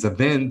some of these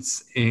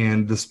events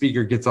and the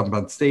speaker gets up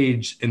on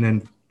stage and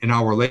then an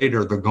hour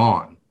later they're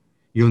gone.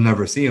 You'll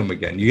never see them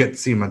again. You get to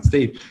see them on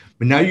stage.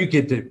 But now you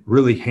get to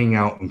really hang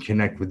out and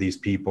connect with these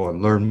people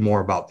and learn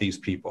more about these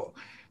people.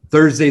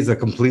 Thursday's a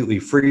completely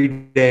free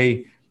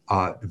day.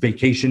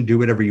 Vacation, do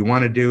whatever you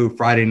want to do.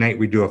 Friday night,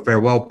 we do a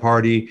farewell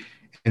party,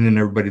 and then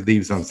everybody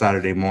leaves on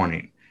Saturday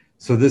morning.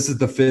 So this is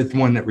the 5th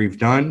one that we've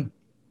done.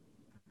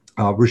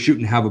 We're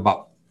shooting to have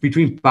about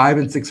between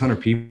 500 and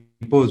 600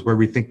 people is where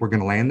we think we're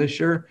going to land this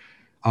year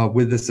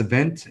with this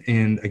event.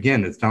 And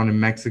again, it's down in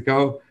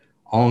Mexico,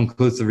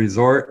 all-inclusive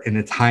resort, and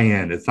it's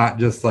high-end. It's not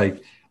just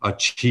like a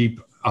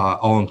cheap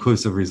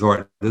all-inclusive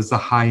resort. This is a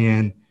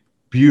high-end,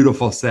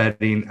 beautiful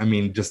setting. I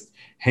mean, just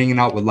hanging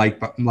out with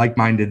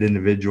like-minded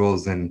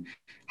individuals and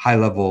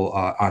high-level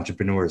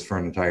entrepreneurs for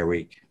an entire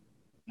week.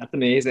 That's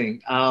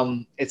amazing.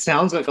 It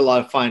sounds like a lot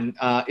of fun.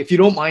 If you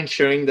don't mind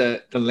sharing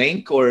the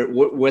link, or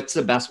what's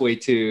the best way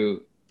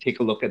to take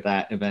a look at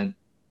that event?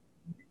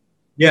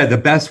 Yeah, the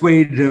best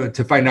way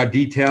to find out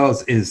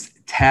details is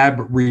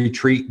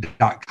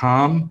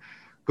tabretreat.com.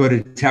 Go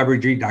to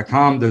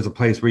tabretreat.com. There's a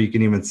place where you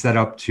can even set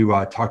up to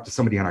talk to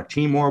somebody on our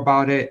team more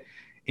about it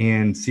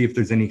and see if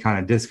there's any kind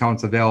of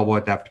discounts available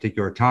at that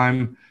particular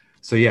time.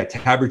 So yeah,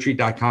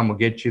 tabretreat.com will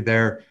get you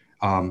there.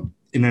 And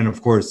then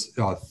of course,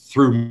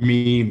 through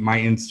me, my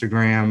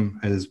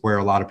Instagram is where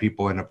a lot of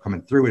people end up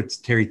coming through. It's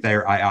Terry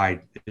Thayer II.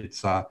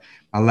 It's my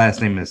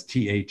last name is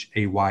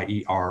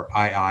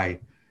THAYERII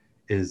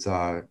is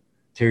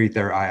Terry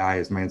Thayer II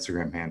is my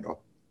Instagram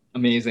handle.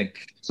 Amazing.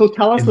 So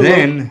tell us. And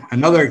then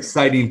another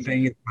exciting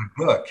thing is my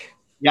book.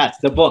 Yes,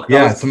 the book.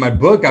 So my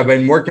book, I've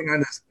been working on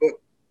this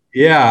book.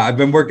 Yeah, I've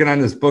been working on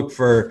this book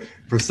for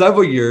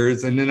several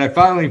years. And then I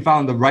finally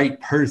found the right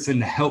person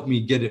to help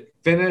me get it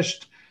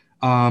finished.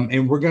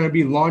 And we're going to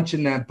be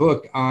launching that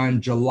book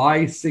on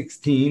July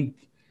 16th.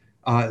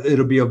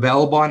 It'll be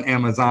available on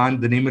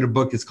Amazon. The name of the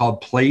book is called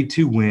Play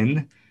to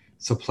Win.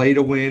 So Play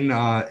to Win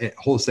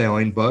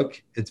wholesaling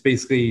book. It's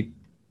basically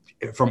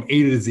from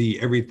A to Z,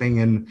 everything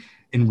in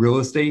in real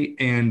estate.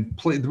 And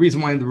the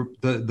reason why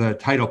the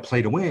title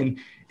Play to Win,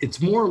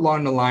 it's more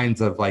along the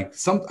lines of like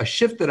a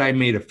shift that I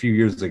made a few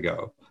years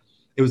ago.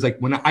 It was like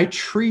when I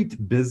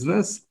treat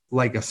business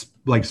like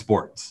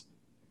sports,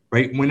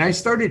 right? When I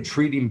started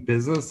treating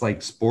business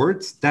like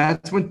sports,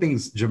 that's when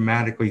things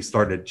dramatically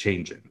started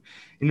changing.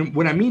 And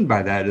what I mean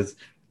by that is,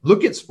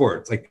 look at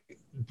sports. Like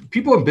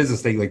people in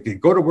business, they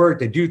go to work,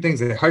 they do things,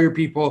 they hire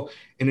people,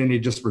 and then they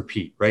just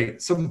repeat, right?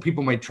 Some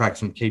people might track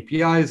some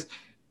KPIs,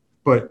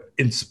 but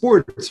in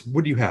sports,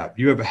 what do you have?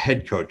 You have a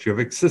head coach, you have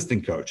an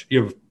assistant coach,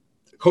 you have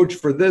a coach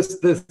for this,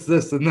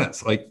 and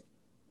this. Like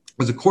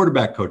there's a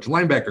quarterback coach,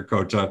 linebacker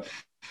coach,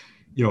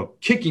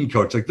 kicking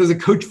coach. Like there's a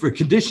coach for a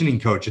conditioning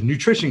coach, a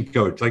nutrition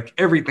coach, like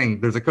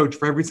everything. There's a coach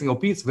for every single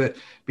piece of it,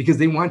 because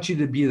they want you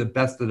to be the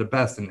best of the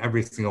best in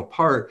every single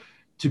part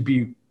to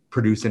be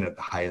producing at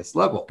the highest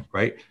level,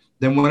 right?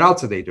 Then what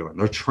else are they doing?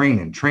 They're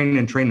training,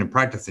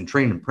 practicing,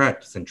 training.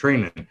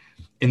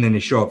 And then they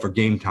show up for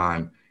game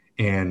time.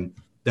 And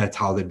that's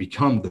how they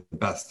become the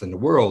best in the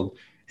world,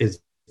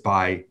 is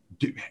by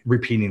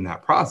repeating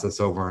that process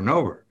over and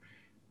over.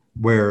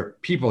 Where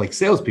people like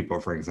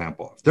salespeople, for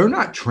example, if they're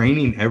not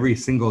training every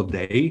single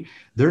day,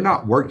 they're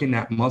not working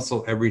that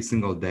muscle every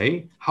single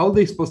day, how are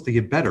they supposed to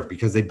get better?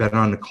 Because they bet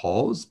on the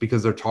calls,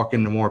 because they're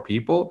talking to more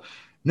people?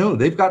 No,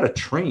 they've got to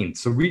train.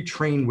 So we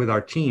train with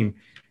our team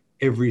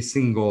every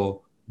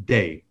single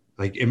day.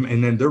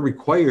 And then they're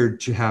required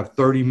to have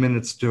 30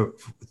 minutes to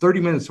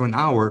an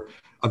hour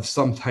of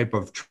some type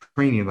of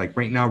training. Like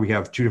right now we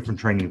have 2 different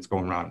trainings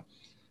going on.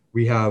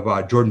 We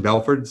have Jordan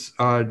Belford's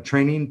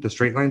training, the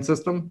straight line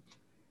system.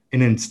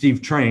 And then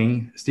Steve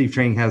Trang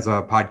has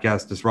a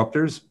podcast,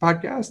 Disruptors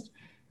podcast,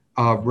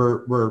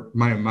 where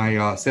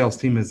my sales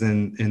team is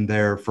in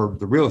there for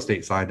the real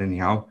estate side.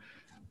 Anyhow,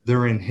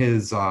 they're in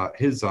his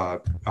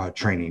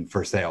training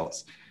for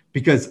sales,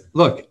 because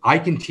look, I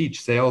can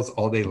teach sales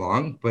all day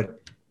long,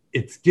 but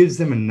it gives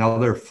them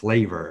another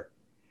flavor,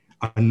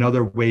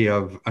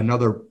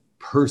 another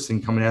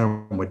person coming at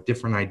them with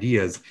different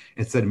ideas,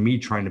 instead of me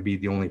trying to be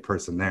the only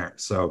person there.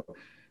 So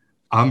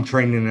I'm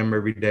training them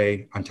every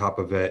day on top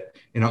of it.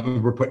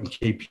 And we're putting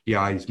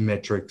KPIs,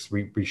 metrics.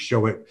 We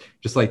show it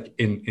just like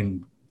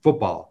in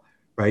football,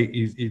 right?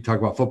 You talk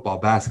about football,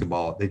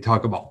 basketball. They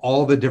talk about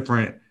all the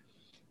different,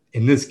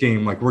 in this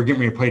game, like we're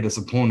getting ready to play this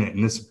opponent,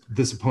 and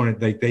this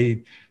opponent, like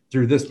they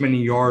threw this many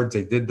yards,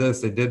 they did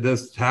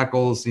this,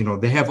 tackles,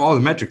 they have all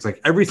the metrics. Like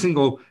every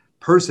single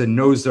person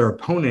knows their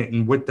opponent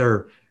and what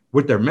their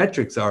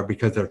metrics are,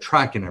 because they're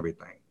tracking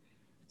everything.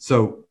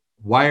 So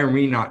why are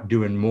we not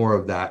doing more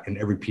of that in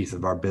every piece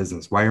of our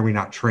business? Why are we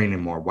not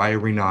training more? Why are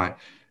we not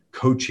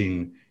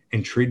coaching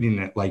and treating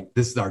it like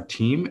this is our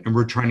team, and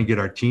we're trying to get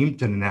our team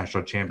to the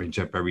national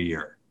championship every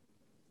year?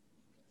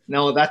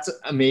 No, that's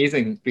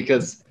amazing,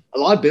 because a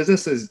lot of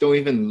businesses don't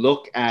even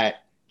look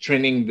at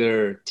training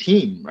their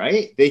team,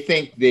 right? They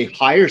think they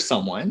hire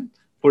someone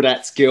for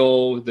that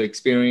skill, the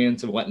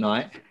experience and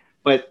whatnot,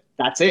 but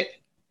that's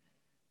it,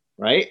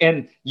 right?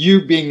 And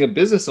you being a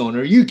business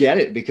owner, you get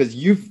it, because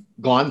you've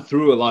gone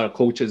through a lot of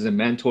coaches and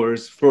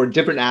mentors for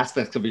different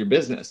aspects of your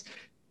business,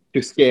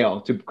 to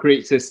scale, to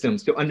create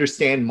systems, to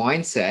understand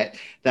mindset,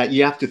 that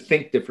you have to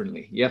think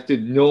differently. You have to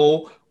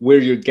know where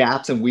your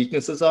gaps and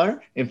weaknesses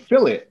are and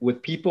fill it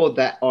with people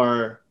that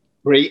are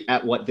great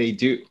at what they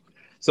do.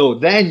 So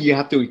then you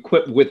have to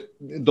equip with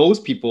those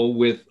people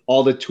with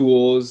all the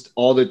tools,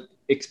 all the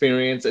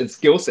experience and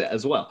skill set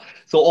as well.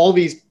 So all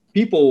these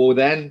people will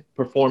then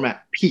perform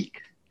at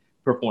peak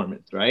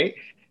performance, right?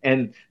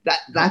 And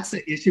that's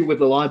the issue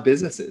with a lot of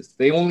businesses.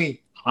 They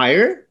only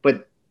hire,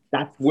 but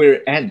that's where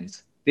it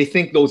ends. They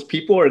think those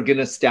people are going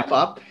to step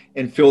up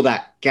and fill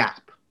that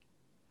gap.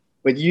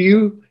 But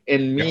you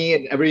and me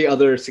and every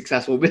other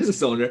successful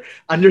business owner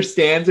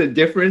understands the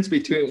difference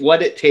between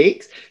what it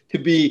takes to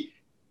be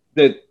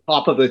the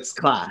top of its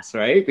class,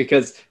 right?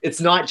 Because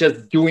it's not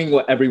just doing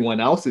what everyone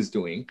else is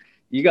doing.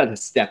 You got to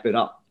step it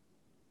up.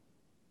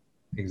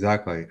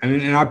 Exactly. I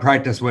mean, and I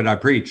practice what I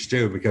preach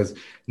too, because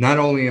not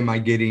only am I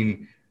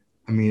getting,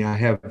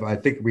 I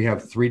think we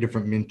have 3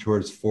 different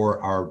mentors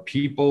for our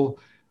people.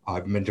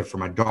 I've mentored for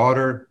my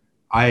daughter.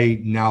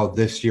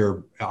 This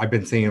year, I've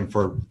been saying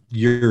for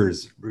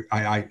years,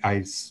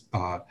 I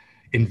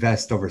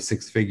invest over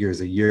 6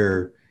 figures a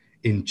year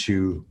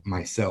into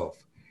myself.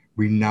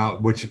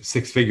 Which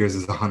 6 figures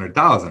is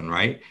 100,000,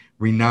 right?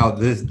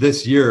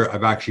 This year,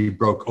 I've actually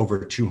broke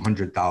over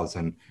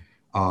 200,000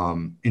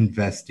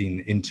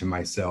 investing into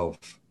myself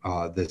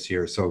this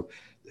year. So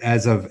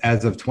as of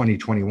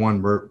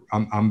 2021,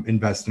 I'm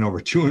investing over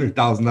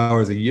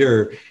 $200,000 a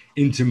year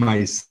into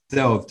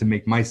myself to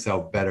make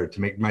myself better, to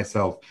make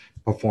myself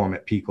perform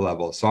at peak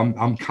level. So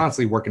I'm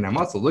constantly working that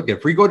muscle. Look,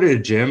 if we go to the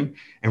gym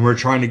and we're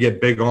trying to get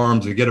big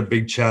arms or get a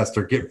big chest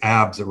or get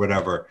abs or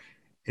whatever,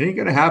 it ain't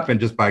going to happen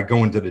just by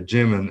going to the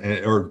gym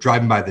or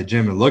driving by the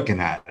gym and looking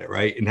at it,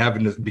 right? And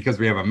having this, because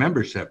we have a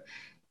membership,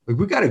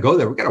 we got to go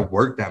there. We got to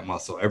work that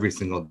muscle every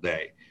single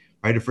day,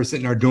 right? If we're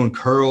sitting there doing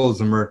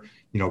curls and we're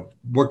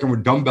working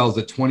with dumbbells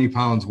at 20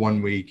 pounds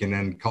one week. And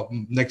then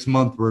next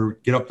month we're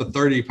get up to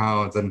 30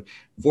 pounds and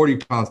 40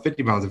 pounds,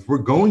 50 pounds. If we're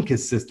going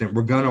consistent,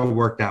 we're going to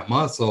work that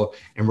muscle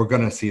and we're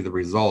going to see the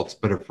results.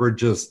 But if we're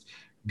just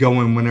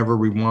going whenever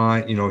we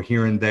want,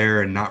 here and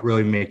there and not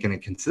really making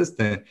it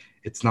consistent,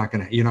 you're not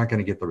going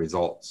to get the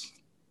results.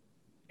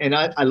 And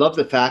I love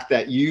the fact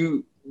that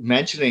you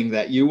mentioning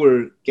that you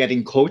were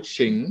getting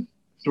coaching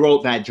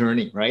throughout that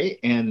journey, right?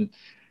 And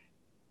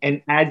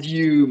as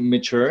you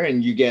mature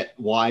and you get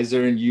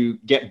wiser and you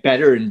get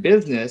better in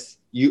business,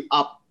 you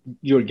up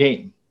your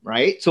game,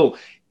 right? So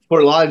for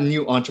a lot of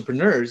new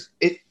entrepreneurs,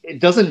 it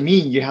doesn't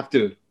mean you have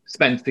to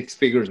spend six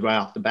figures right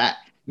off the bat.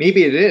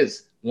 Maybe it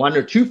is one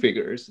or two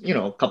figures,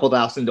 a couple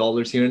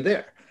 $1,000s here and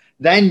there.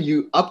 Then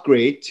you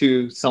upgrade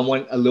to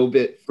someone a little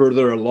bit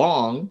further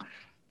along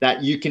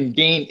that you can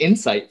gain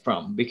insight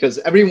from, because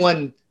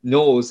everyone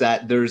knows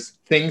that there's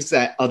things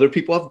that other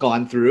people have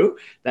gone through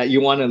that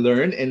you want to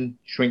learn and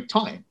shrink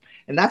time.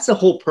 And that's the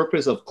whole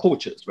purpose of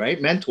coaches,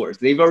 right? Mentors.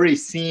 They've already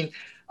seen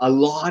a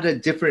lot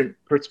of different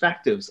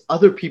perspectives,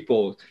 other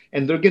people,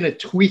 and they're going to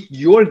tweak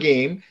your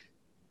game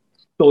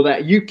so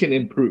that you can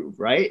improve,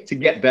 right? To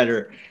get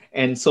better.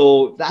 And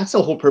so that's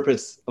the whole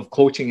purpose of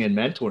coaching and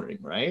mentoring,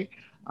 right?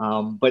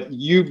 But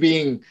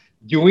you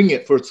doing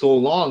it for so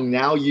long,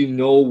 now you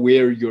know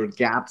where your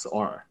gaps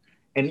are.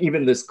 And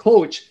even this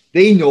coach,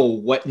 they know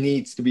what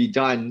needs to be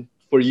done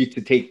for you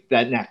to take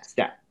that next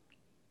step.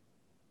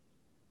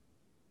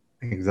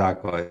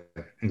 Exactly.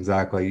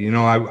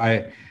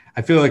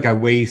 I feel like I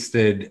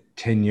wasted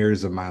 10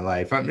 years of my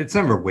life. It's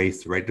never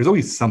wasted, right? There's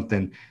always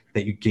something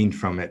that you gained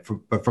from it.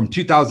 But from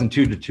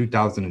 2002 to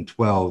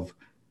 2012,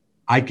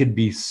 I could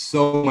be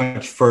so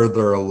much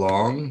further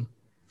along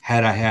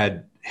had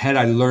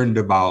I learned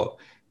about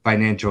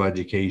financial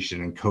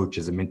education and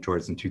coaches and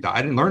mentors in 2000.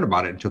 I didn't learn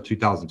about it until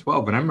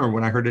 2012. And I remember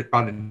when I heard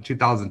about it in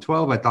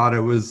 2012, I thought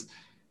it's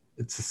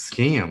a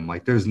scam.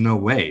 Like, there's no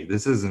way.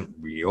 This isn't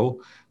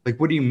real. Like,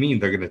 what do you mean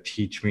they're going to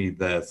teach me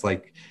this?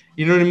 Like,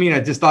 you know what I mean?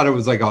 I just thought it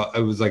was like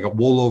a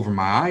wool over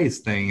my eyes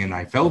thing, and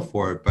I fell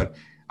for it. But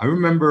I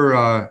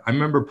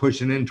remember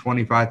pushing in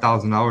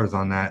 $25,000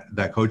 on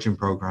that coaching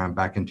program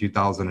back in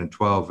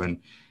 2012. And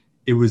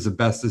it was the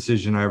best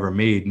decision I ever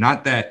made.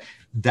 Not that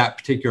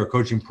particular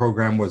coaching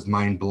program was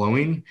mind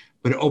blowing,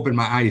 but it opened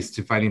my eyes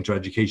to financial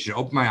education. It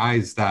opened my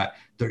eyes that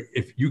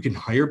if you can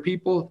hire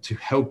people to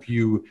help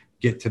you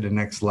get to the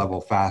next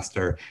level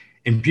faster.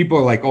 And people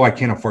are like, oh, I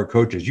can't afford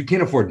coaches. You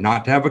can't afford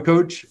not to have a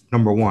coach,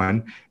 number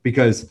one,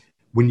 because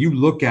when you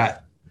look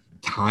at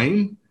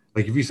time,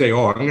 like if you say,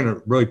 oh, I'm going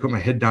to really put my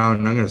head down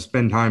and I'm going to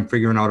spend time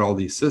figuring out all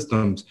these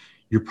systems,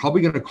 you're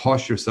probably going to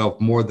cost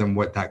yourself more than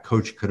what that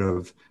coach could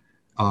have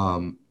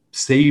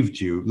saved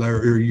you,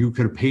 or you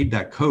could have paid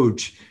that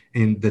coach,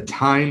 and the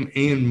time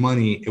and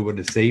money it would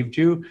have saved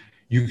you,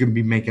 you can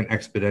be making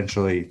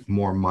exponentially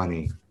more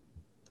money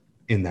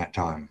in that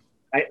time.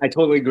 I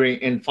totally agree.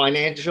 In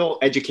financial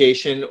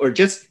education, or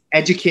just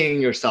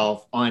educating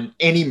yourself on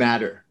any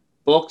matter,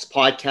 books,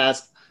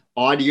 podcasts,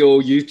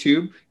 audio,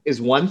 YouTube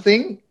is one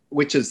thing,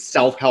 which is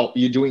self-help.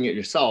 You're doing it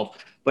yourself,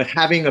 but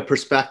having a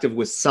perspective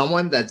with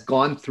someone that's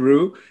gone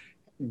through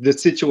the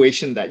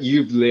situation that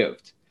you've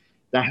lived,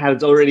 that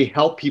has already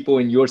helped people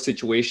in your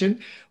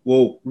situation,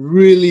 will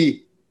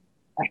really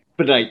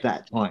expedite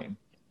that time.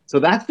 So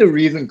that's the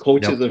reason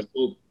coaches are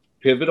so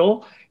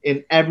pivotal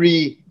in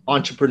every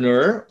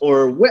entrepreneur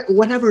or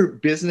whatever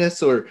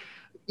business or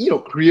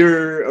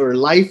career or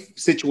life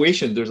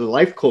situation. There's a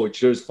life coach,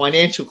 there's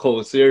financial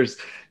coach, there's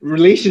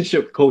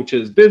relationship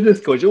coaches, business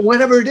coaches,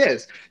 whatever it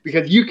is,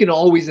 because you can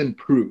always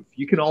improve,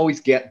 you can always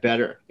get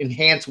better,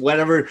 enhance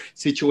whatever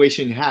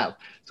situation you have.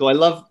 So I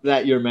love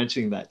that you're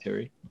mentioning that,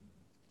 Terry.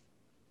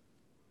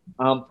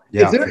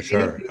 Is there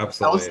anything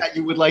else that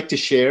you would like to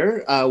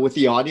share with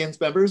the audience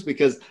members?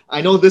 Because I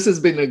know this has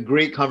been a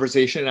great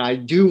conversation, and I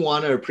do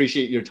want to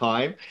appreciate your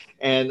time.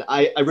 And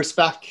I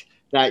respect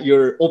that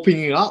you're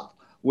opening up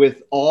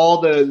with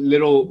all the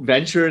little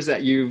ventures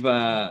that you've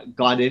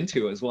got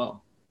into as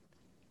well.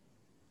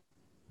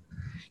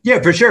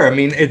 Yeah, for sure. I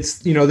mean, it's,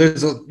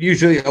 there's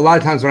usually a lot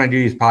of times when I do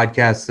these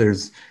podcasts,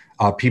 there's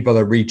people that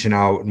are reaching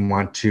out and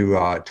want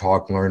to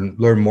talk,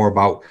 learn more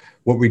about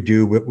what we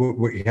do, what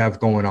we have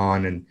going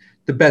on. And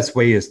the best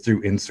way is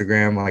through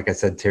Instagram. Like I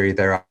said, Terry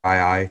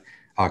Thayer,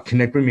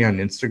 connect with me on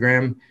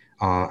Instagram.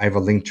 I have a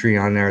link tree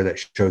on there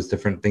that shows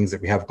different things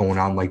that we have going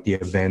on, like the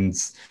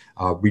events.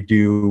 We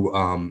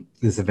do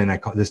this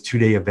event, this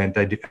 2-day event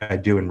I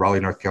do in Raleigh,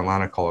 North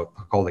Carolina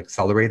called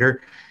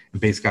Accelerator. And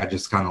basically I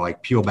just kind of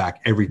like peel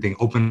back everything,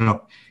 open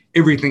up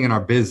everything in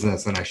our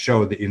business, and I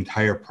show the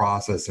entire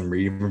process, and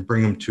we even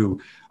bring them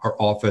to our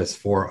office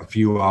for a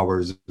few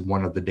hours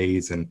one of the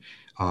days. And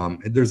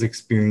there's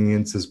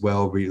experience as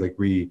well.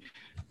 We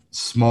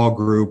small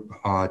group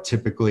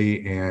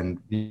typically, and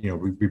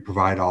we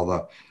provide all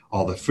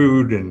the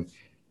food, and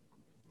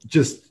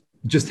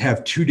just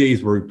have 2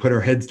 days where we put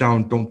our heads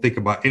down, don't think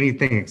about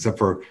anything except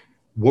for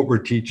what we're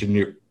teaching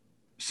you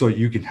so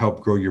you can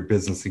help grow your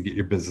business and get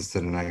your business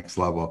to the next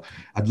level.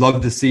 I'd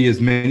love to see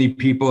as many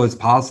people as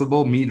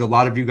possible, meet a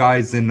lot of you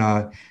guys in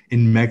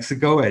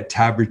Mexico at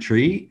Tab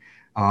Retreat.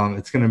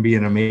 It's going to be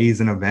an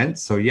amazing event.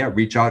 So yeah,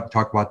 reach out and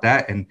talk about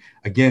that. And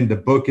again, the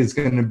book is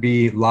going to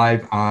be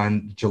live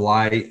on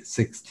July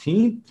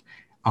 16th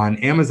on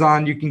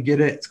Amazon. You can get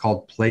it. It's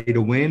called Play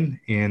to Win.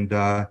 And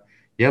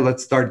yeah,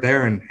 let's start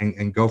there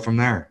and go from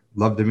there.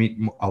 Love to meet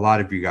a lot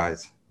of you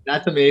guys.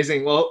 That's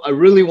amazing. Well, I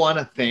really want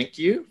to thank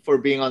you for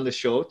being on the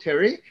show,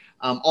 Terry.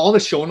 All the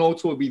show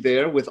notes will be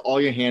there with all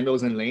your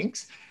handles and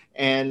links.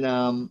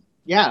 And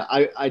yeah,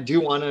 I do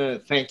want to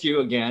thank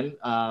you again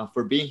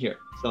for being here.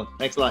 So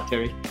thanks a lot,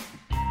 Terry.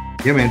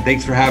 Yeah, man.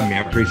 Thanks for having me. I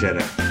appreciate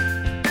it.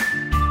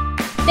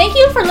 Thank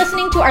you for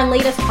listening to our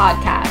latest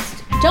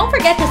podcast. Don't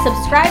forget to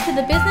subscribe to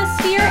the Business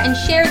Sphere and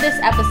share this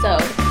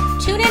episode.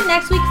 Tune in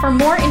next week for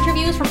more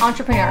interviews from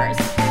entrepreneurs.